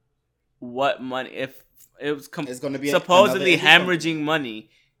what money? If it was it's going to be supposedly hemorrhaging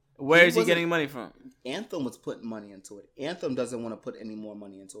money, where is he getting money from? Anthem was putting money into it. Anthem doesn't want to put any more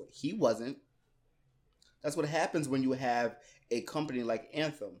money into it. He wasn't. That's what happens when you have a company like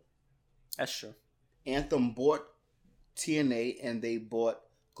Anthem. That's true. Anthem bought TNA and they bought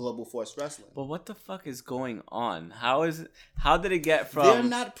Global Force Wrestling. But what the fuck is going on? How did it get from? They're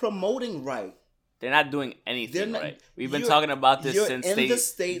not promoting right. They're not doing anything right. We've been talking about this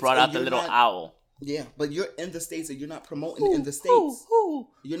since they brought out the little owl. Yeah, but you're in the States and you're not promoting in the States.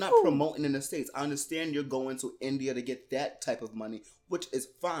 You're not promoting in the States. I understand you're going to India to get that type of money, which is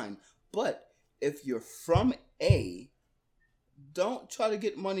fine. But if you're from A, don't try to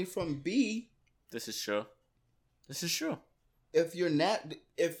get money from B. This is true. If you're not,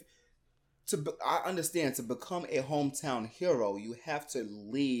 I understand, to become a hometown hero, you have to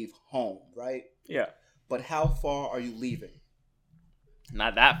leave home, right? Yeah. But how far are you leaving?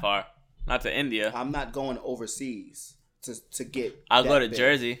 Not that far. Not to India. I'm not going overseas to get. I'll go to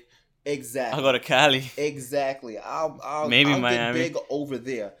Jersey. Exactly. I'll go to Cali. Exactly. I'll maybe I'll Miami. Get big over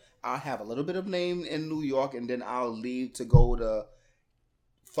there. I'll have a little bit of name in New York, and then I'll leave to go to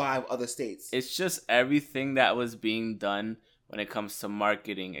 5 other states. It's just everything that was being done when it comes to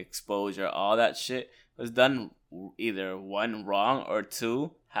marketing, exposure, all that shit was done either 1, wrong, or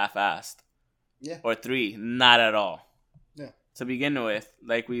 2, half-assed. Yeah. Or 3, not at all. Yeah. To begin with,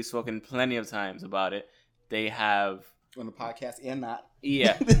 like we've spoken plenty of times about it, they have on the podcast and not.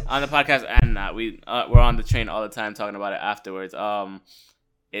 Yeah, on the podcast and not. We're on the train all the time talking about it afterwards.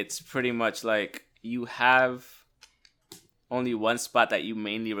 It's pretty much like you have only one spot that you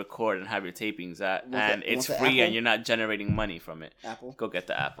mainly record and have your tapings at, and it's free, and you're not generating money from it. Apple. Go get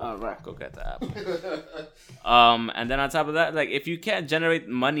the Apple. All right. Go get the Apple. And then on top of that, like if you can't generate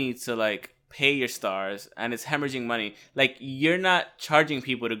money to like pay your stars, and it's hemorrhaging money, like you're not charging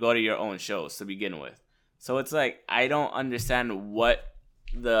people to go to your own shows to begin with. So it's like I don't understand what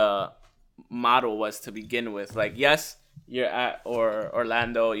the model was to begin with. Like yes, you're at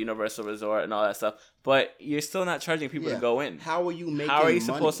Orlando Universal Resort and all that stuff, but you're still not charging people to go in. How are you making? How are you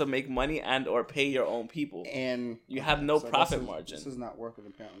supposed to make money and or pay your own people? And you have no profit margin. This is not working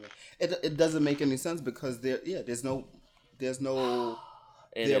apparently. It doesn't make any sense because there's no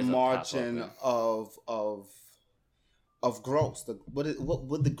their margin of gross. What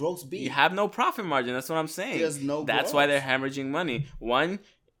would the gross be? You have no profit margin. That's what I'm saying. There's no. That's why they're hemorrhaging money. One,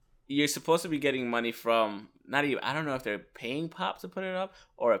 you're supposed to be getting money from. Not even. I don't know if they're paying Pop to put it up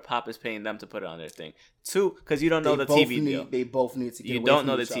or if Pop is paying them to put it on their thing. 2, because you don't know the TV deal. They both need to get. You don't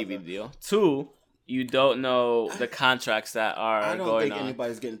know the TV deal. 2, you don't know the contracts that are going on. I don't think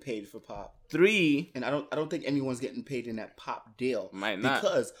anybody's getting paid for Pop. 3, and I don't think anyone's getting paid in that Pop deal. Might not,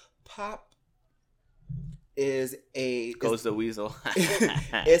 because Pop is goes the weasel.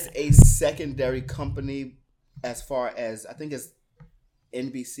 It's a secondary company as far as I think it's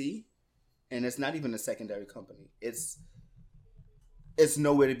NBC. And it's not even a secondary company. It's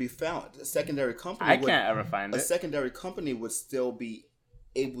nowhere to be found. A secondary company. I can't ever find it. A secondary company would still be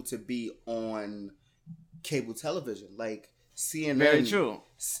able to be on cable television, like CNN. Very true.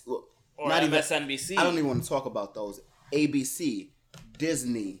 Or not MSNBC. I don't even want to talk about those. ABC,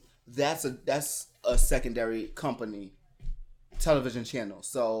 Disney. That's a secondary company television channel.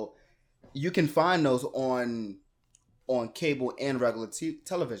 So you can find those on cable and regular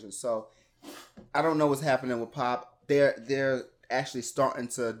television. So I don't know what's happening with Pop. They're actually starting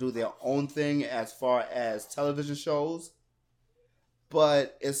to do their own thing as far as television shows,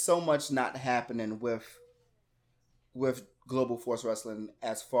 but it's so much not happening with Global Force Wrestling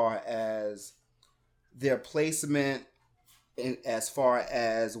as far as their placement, and as far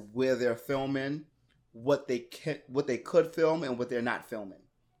as where they're filming, what they could film and what they're not filming.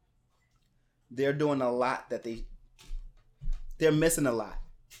 They're doing a lot that they're missing a lot.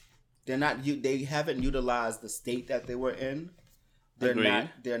 They haven't utilized the state that they were in.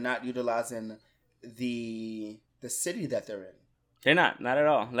 They're not utilizing the city that they're in. They're not at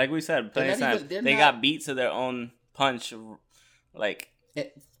all. Like we said plenty of times, they got beat to their own punch,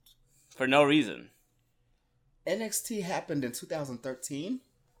 for no reason. NXT happened in 2013.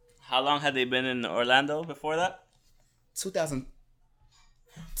 How long had they been in Orlando before that?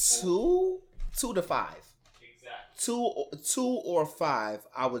 2002, 2 to 5. Exactly. 2 or 5,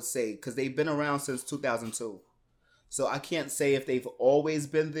 I would say, because they've been around since 2002. So I can't say if they've always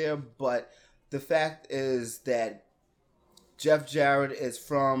been there, but the fact is that Jeff Jarrett is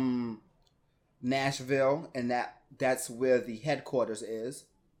from Nashville, and that's where the headquarters is.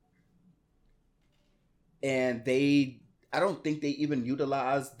 And I don't think they even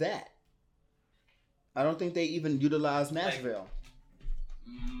utilize that. I don't think they even utilize Nashville.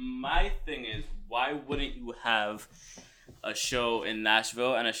 My thing is, why wouldn't you have a show in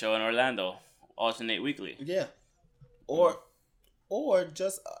Nashville and a show in Orlando? Alternate weekly. Yeah. Or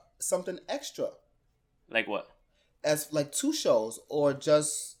just something extra. Like what? As like 2 shows, or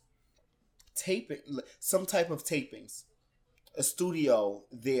just taping, some type of tapings. A studio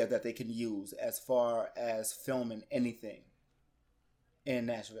there that they can use as far as filming anything in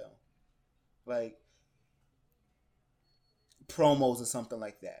Nashville. Like promos or something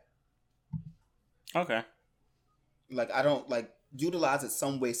like that. Okay. Like I don't utilize it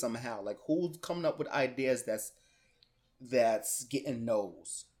some way somehow. Like who's coming up with ideas that's getting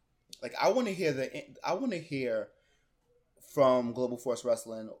those? Like I want to hear from Global Force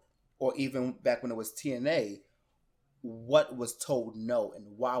Wrestling, or even back when it was TNA, what was told no and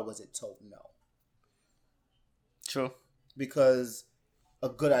why was it told no? True. Because a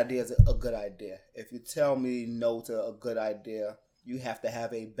good idea is a good idea. If you tell me no to a good idea, you have to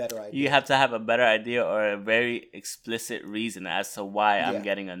have a better idea. You have to have a better idea or a very explicit reason as to why I'm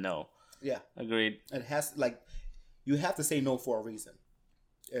getting a no. Yeah. Agreed. It has you have to say no for a reason.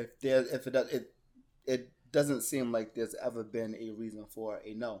 It doesn't seem like there's ever been a reason for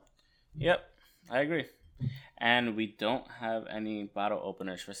a no. Yep, I agree. And we don't have any bottle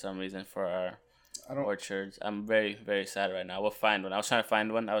openers for some reason for our orchards. I'm very, very sad right now. We'll find one. I was trying to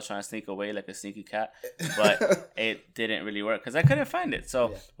find one. I was trying to sneak away like a sneaky cat, but it didn't really work because I couldn't find it.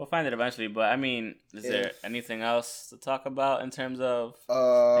 So we'll find it eventually. But I mean, is there anything else to talk about in terms of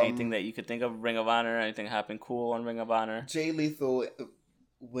anything that you could think of? Ring of Honor? Anything happened cool on Ring of Honor? Jay Lethal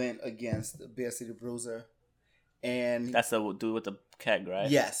went against Bear City Bruiser. And that's the dude with the keg, right?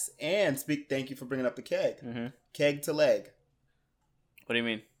 Yes. And thank you for bringing up the keg. Mm-hmm. Keg to leg. What do you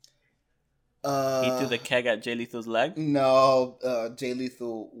mean? He threw the keg at Jay Lethal's leg? No. Jay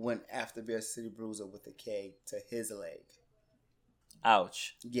Lethal went after Bear City Bruiser with the keg to his leg.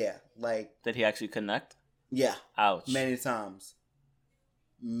 Ouch. Yeah. Did he actually connect? Yeah. Ouch. Many times.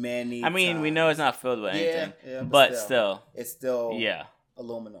 I mean, we know it's not filled with anything. Yeah, but still. It's still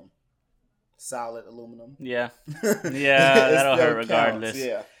aluminum. Solid aluminum. Yeah. Yeah, that'll hurt regardless.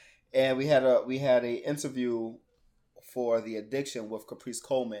 Yeah. And we had a interview for The Addiction with Caprice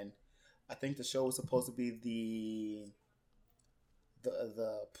Coleman. I think the show was supposed to be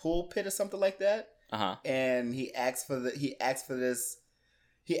the pool pit or something like that. Uh-huh. And he asked for a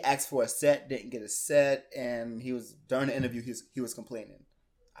set, didn't get a set, and during the interview he was complaining.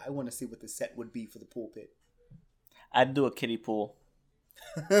 I want to see what the set would be for the pool pit. I'd do a kiddie pool.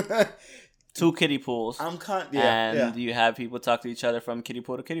 2 kiddie pools. And you have people talk to each other from kiddie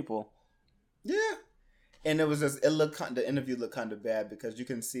pool to kiddie pool. Yeah. And the interview looked kind of bad because you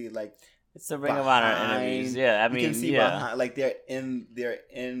can see it's the Ring of Honor interviews. Yeah, I mean, you can see behind, they're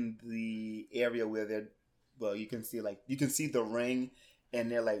in the area where you can see the ring,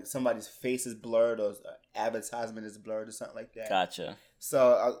 and they're somebody's face is blurred or advertisement is blurred or something like that. Gotcha.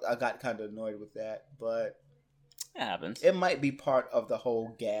 So I got kind of annoyed with that, but it happens. It might be part of the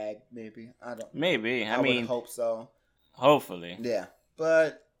whole gag, maybe. I don't know. Maybe. I mean, would hope so. Hopefully. Yeah.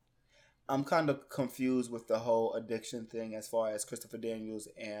 But I'm kind of confused with the whole Addiction thing as far as Christopher Daniels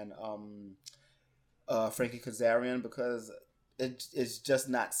and Frankie Kazarian, because it's just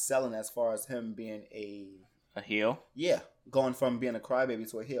not selling as far as him being a heel? Yeah. Going from being a crybaby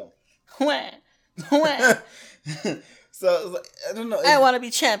to a heel. So I don't know. I want to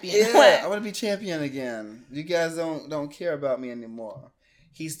be champion. Yeah, I want to be champion again. You guys don't care about me anymore.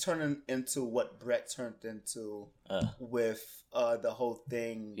 He's turning into what Brett turned into with the whole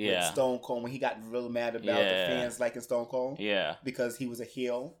thing with Stone Cold, when he got real mad about the fans liking Stone Cold. Yeah, because he was a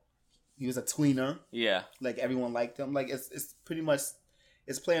heel. He was a tweener. Yeah, everyone liked him. It's pretty much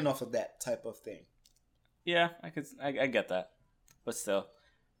it's playing off of that type of thing. Yeah, I get that, but still.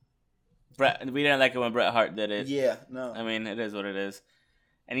 We didn't like it when Bret Hart did it. Yeah, no. I mean, it is what it is.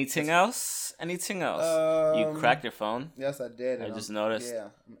 Anything else? You cracked your phone? Yes, I did. I just noticed. Yeah,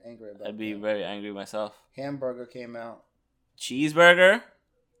 I'm angry about I'd be that. very angry myself. Hamburger came out. Cheeseburger?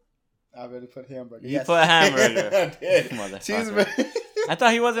 I really put hamburger. You put hamburger. I did. Cheeseburger. I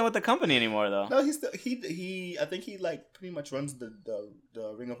thought he wasn't with the company anymore, though. No, he's still, he. I think he like pretty much runs the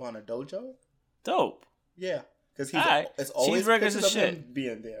Ring of Honor dojo. Dope. Yeah, because it's always Cheeseburgers is shit. Him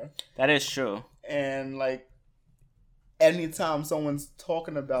being there. That is true. And like, anytime someone's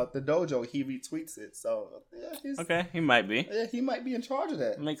talking about the dojo, he retweets it. So okay, he might be. Yeah, he might be in charge of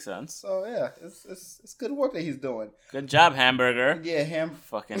that. Makes sense. So yeah, it's good work that he's doing. Good job, hamburger. Yeah,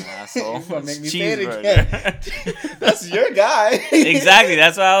 fucking asshole. You gonna make me say it again. That's your guy. Exactly.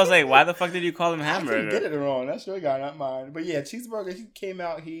 That's why I was like, why the fuck did you call him hamburger? I get it wrong. That's your guy, not mine. But yeah, Cheeseburger. He came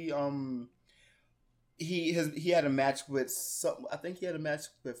out. He had a match with some. I think he had a match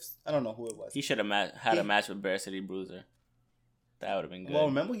with. I don't know who it was. He should have had a match with Bear City Bruiser. That would have been good. Well,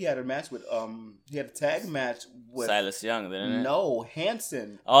 remember he had a match with he had a tag match with Silas Young, didn't it? No,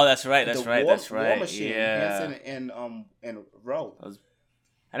 Hanson. Oh, that's right. That's right. War Machine, yeah. Hanson and Rowe.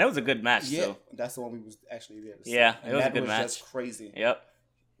 And it was a good match. Yeah, too. That's the one we was actually there to see. Yeah, it was a good match. Just crazy. Yep.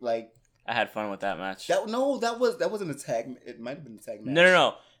 Like I had fun with that match. That wasn't a tag. It might have been a tag match.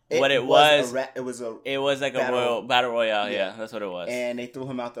 No. It was like a battle royale. Yeah, that's what it was. And they threw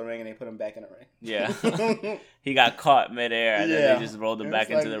him out the ring and they put him back in the ring. Yeah, he got caught midair and then they just rolled him back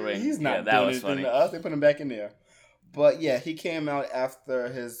into the ring. He's not that doing was funny. To us. They put him back in there. But yeah, he came out after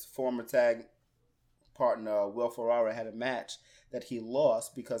his former tag partner Will Ferrara had a match that he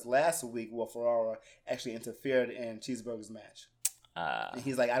lost because last week Will Ferrara actually interfered in Cheeseburger's match. And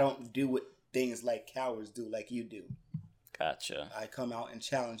he's like, I don't do things like cowards do, like you do. Gotcha. I come out and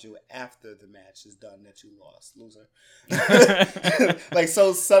challenge you after the match is done that you lost, loser. Like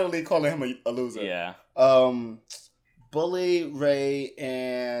so subtly calling him a loser. Yeah. Bully Ray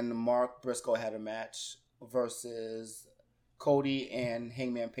and Mark Briscoe had a match versus Cody and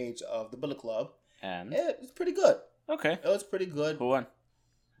Hangman Page of the Bullet Club. And it was pretty good. Okay. It was pretty good. Who won?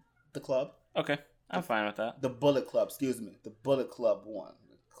 The club. Okay. I'm fine with that. The Bullet Club, excuse me. The Bullet Club won.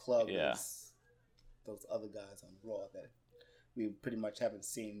 The club yeah. is those other guys on Raw that we pretty much haven't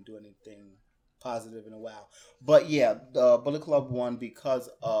seen do anything positive in a while. But yeah, the Bullet Club won because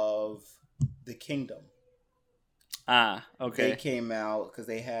of the Kingdom. Okay. They came out because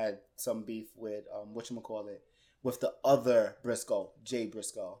they had some beef with with the other Briscoe, Jay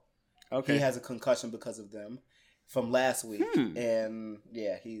Briscoe. Okay. He has a concussion because of them from last week, and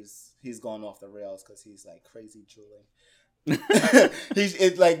yeah, he's gone off the rails because he's like crazy drooling. he's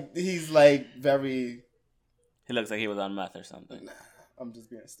very. He looks like he was on meth or something. Nah, I'm just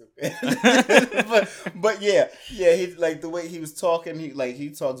being stupid. but yeah, he's like the way he was talking. He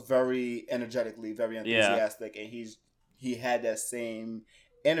talks very energetically, very enthusiastic, and he had that same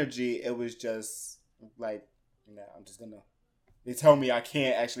energy. It was just like, I'm just gonna. They tell me I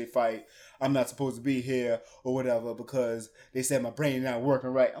can't actually fight. I'm not supposed to be here or whatever because they said my brain not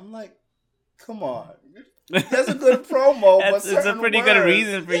working right. I'm like, come on. That's a good promo. It's a pretty good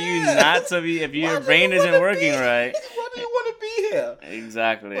reason for you not to be if your brain isn't working right. Why do you want to be here?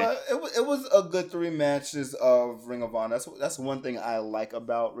 Exactly. But it was a good 3 matches of Ring of Honor. That's one thing I like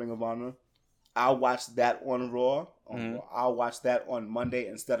about Ring of Honor. I'll watch that on Raw. I'll watch that on Monday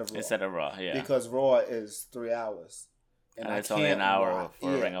instead of Raw. Yeah. Because Raw is 3 hours. And it's only an hour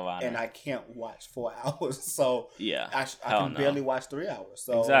for Ring of Honor. And I can't watch 4 hours. So yeah, I can barely watch 3 hours.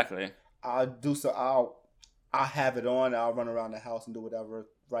 So exactly. I'll have it on. I'll run around the house and do whatever,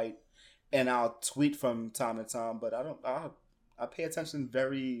 right? And I'll tweet from time to time. But I pay attention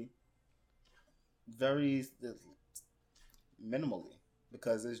very, very minimally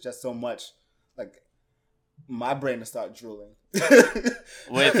because there's just so much. Like my brain will start drooling.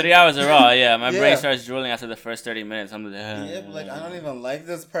 With 3 hours of Raw, my brain starts drooling after the first 30 minutes. I'm like, I don't even like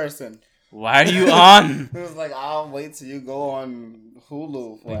this person. Why are you on? It was like, I'll wait till you go on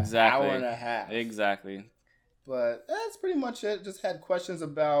Hulu for an hour and a half. Exactly. But that's pretty much it. Just had questions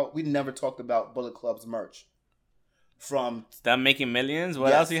about. We never talked about Bullet Club's merch. From them making millions.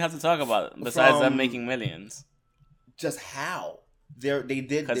 What else do you have to talk about besides them making millions? Just how they did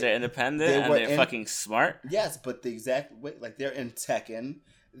because they're independent and they're fucking smart. Yes, but the exact way, like they're in Tekken.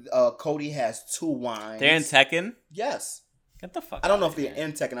 Cody has 2 wines. They're in Tekken. Yes. Get the fuck. I don't know if they're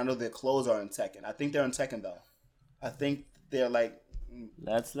in Tekken. I know their clothes are in Tekken. I think they're in Tekken though. I think they're like.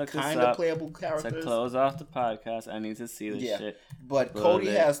 Let's look kind of playable characters. To close off the podcast, I need to see this shit. But Cody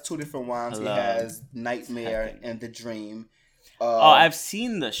has 2 different wines. He has Nightmare and The Dream. I've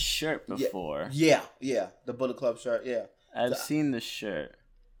seen the shirt before. Yeah, the Bullet Club shirt. Yeah, I've seen the shirt.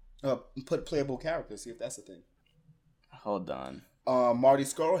 Put playable characters. See if that's a thing. Hold on. Marty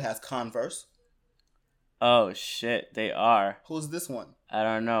Scurll has Converse. Oh shit, they are. Who's this one? I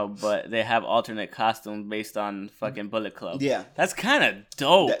don't know, but they have alternate costumes based on fucking Bullet Club. Yeah, that's kind of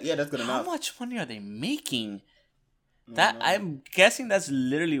dope. That's good enough. How much money are they making? I'm guessing that's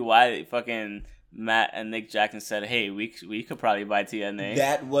literally why fucking Matt and Nick Jackson said, "Hey, we could probably buy TNA."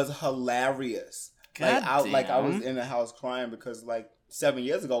 That was hilarious. I was in the house crying because 7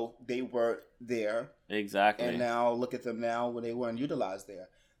 years ago they were there. Exactly. And now look at them now when they weren't utilized there.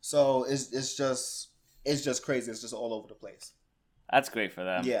 So it's just crazy. It's just all over the place. That's great for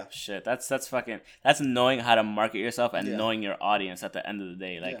them. Yeah. Shit. That's knowing how to market yourself and knowing your audience at the end of the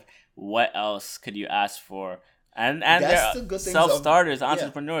day. What else could you ask for? And they're self-starters,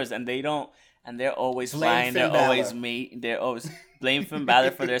 entrepreneurs, and they're always flying. They're always blame Finn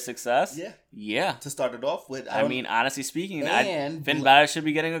Balor for their success. Yeah. To start it off with, honestly speaking, Finn Balor should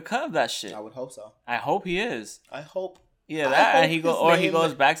be getting a cut of that shit. I would hope so. I hope he is. I hope. Yeah, that and he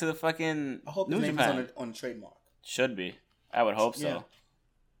goes back to the fucking I hope New his name Japan. is on trademark. Should be. I would hope so.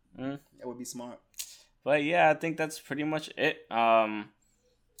 That would be smart. But yeah, I think that's pretty much it. I'm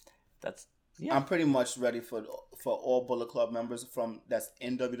pretty much ready for all Bullet Club members that's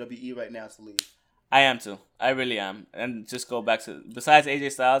in WWE right now to leave. I am too. I really am. And just go back to, besides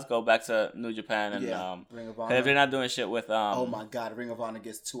AJ Styles, go back to New Japan and Ring of Honor. If they're not doing shit with oh my god, Ring of Honor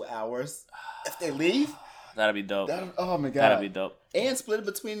gets 2 hours. If they leave, that'd be dope. Oh my god, that'd be dope. And split it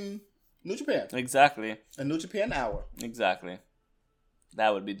between New Japan. Exactly. A New Japan hour. Exactly.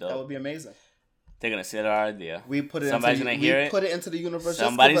 That would be dope. That would be amazing. They're gonna steal our idea. We put it. Somebody's gonna hear it. Put it into the universe.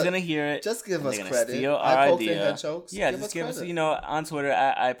 Somebody's gonna hear it. Just give us credit. Steal our idea. Yeah, just give us. On Twitter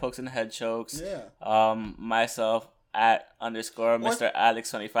at iPokes and Head Chokes. Yeah. Myself at Mr.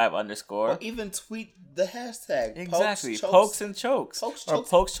 Alex25 _ Or even tweet the hashtag. Exactly. Pokes and Chokes. Or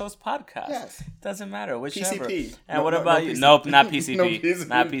Pokes Chokes Podcast. Yes. Doesn't matter. Whichever. PCP. And what about you? Nope, not PCP.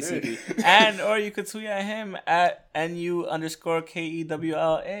 Not PCP. And or you could tweet at him at NU _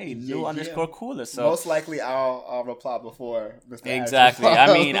 KEWLA. New _ cooler. So most likely I'll reply before Mr. Exactly.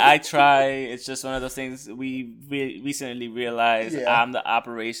 I try. It's just one of those things we recently realized. I'm the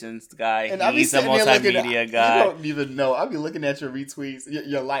operations guy. And he's the multimedia guy. You don't even know. I'll be looking at your retweets,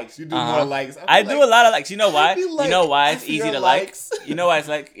 your likes. You do more likes. I do a lot of likes. You know why? You know why it's easy to like? You know why it's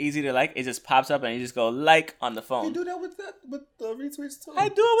easy to like? It just pops up and you just go like on the phone. You do that with the retweets too. I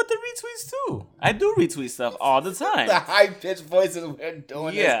do it with the retweets too. I do retweet stuff all the time. The high pitched voices we're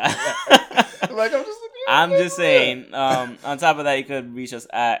doing. Yeah. I'm just saying. On top of that, you could reach us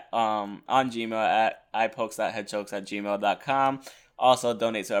at on Gmail at ipokes.headchokes@gmail.com. Also,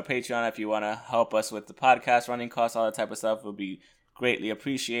 donate to our Patreon if you want to help us with the podcast, running costs, all that type of stuff. Will be greatly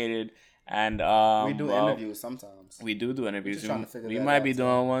appreciated. And we do interviews sometimes. We do interviews. We might be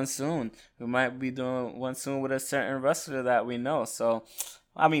doing one soon. We might be doing one soon with a certain wrestler that we know. So,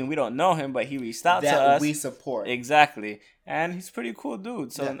 we don't know him, but he reached out to us. That we support. Exactly. And he's a pretty cool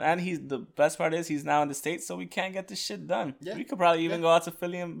dude. So, and the best part is he's now in the States, so we can't get this shit done. Yeah. We could probably even go out to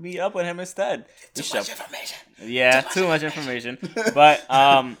Philly and meet up with him instead. Too much information. Yeah, too much information. But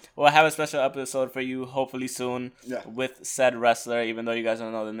we'll have a special episode for you hopefully soon with said wrestler, even though you guys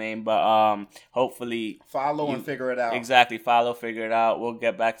don't know the name. But hopefully follow and figure it out. Exactly. Follow, figure it out. We'll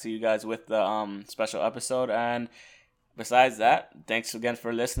get back to you guys with the special episode. And besides that, thanks again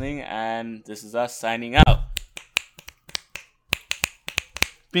for listening. And this is us signing out.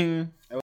 Bing.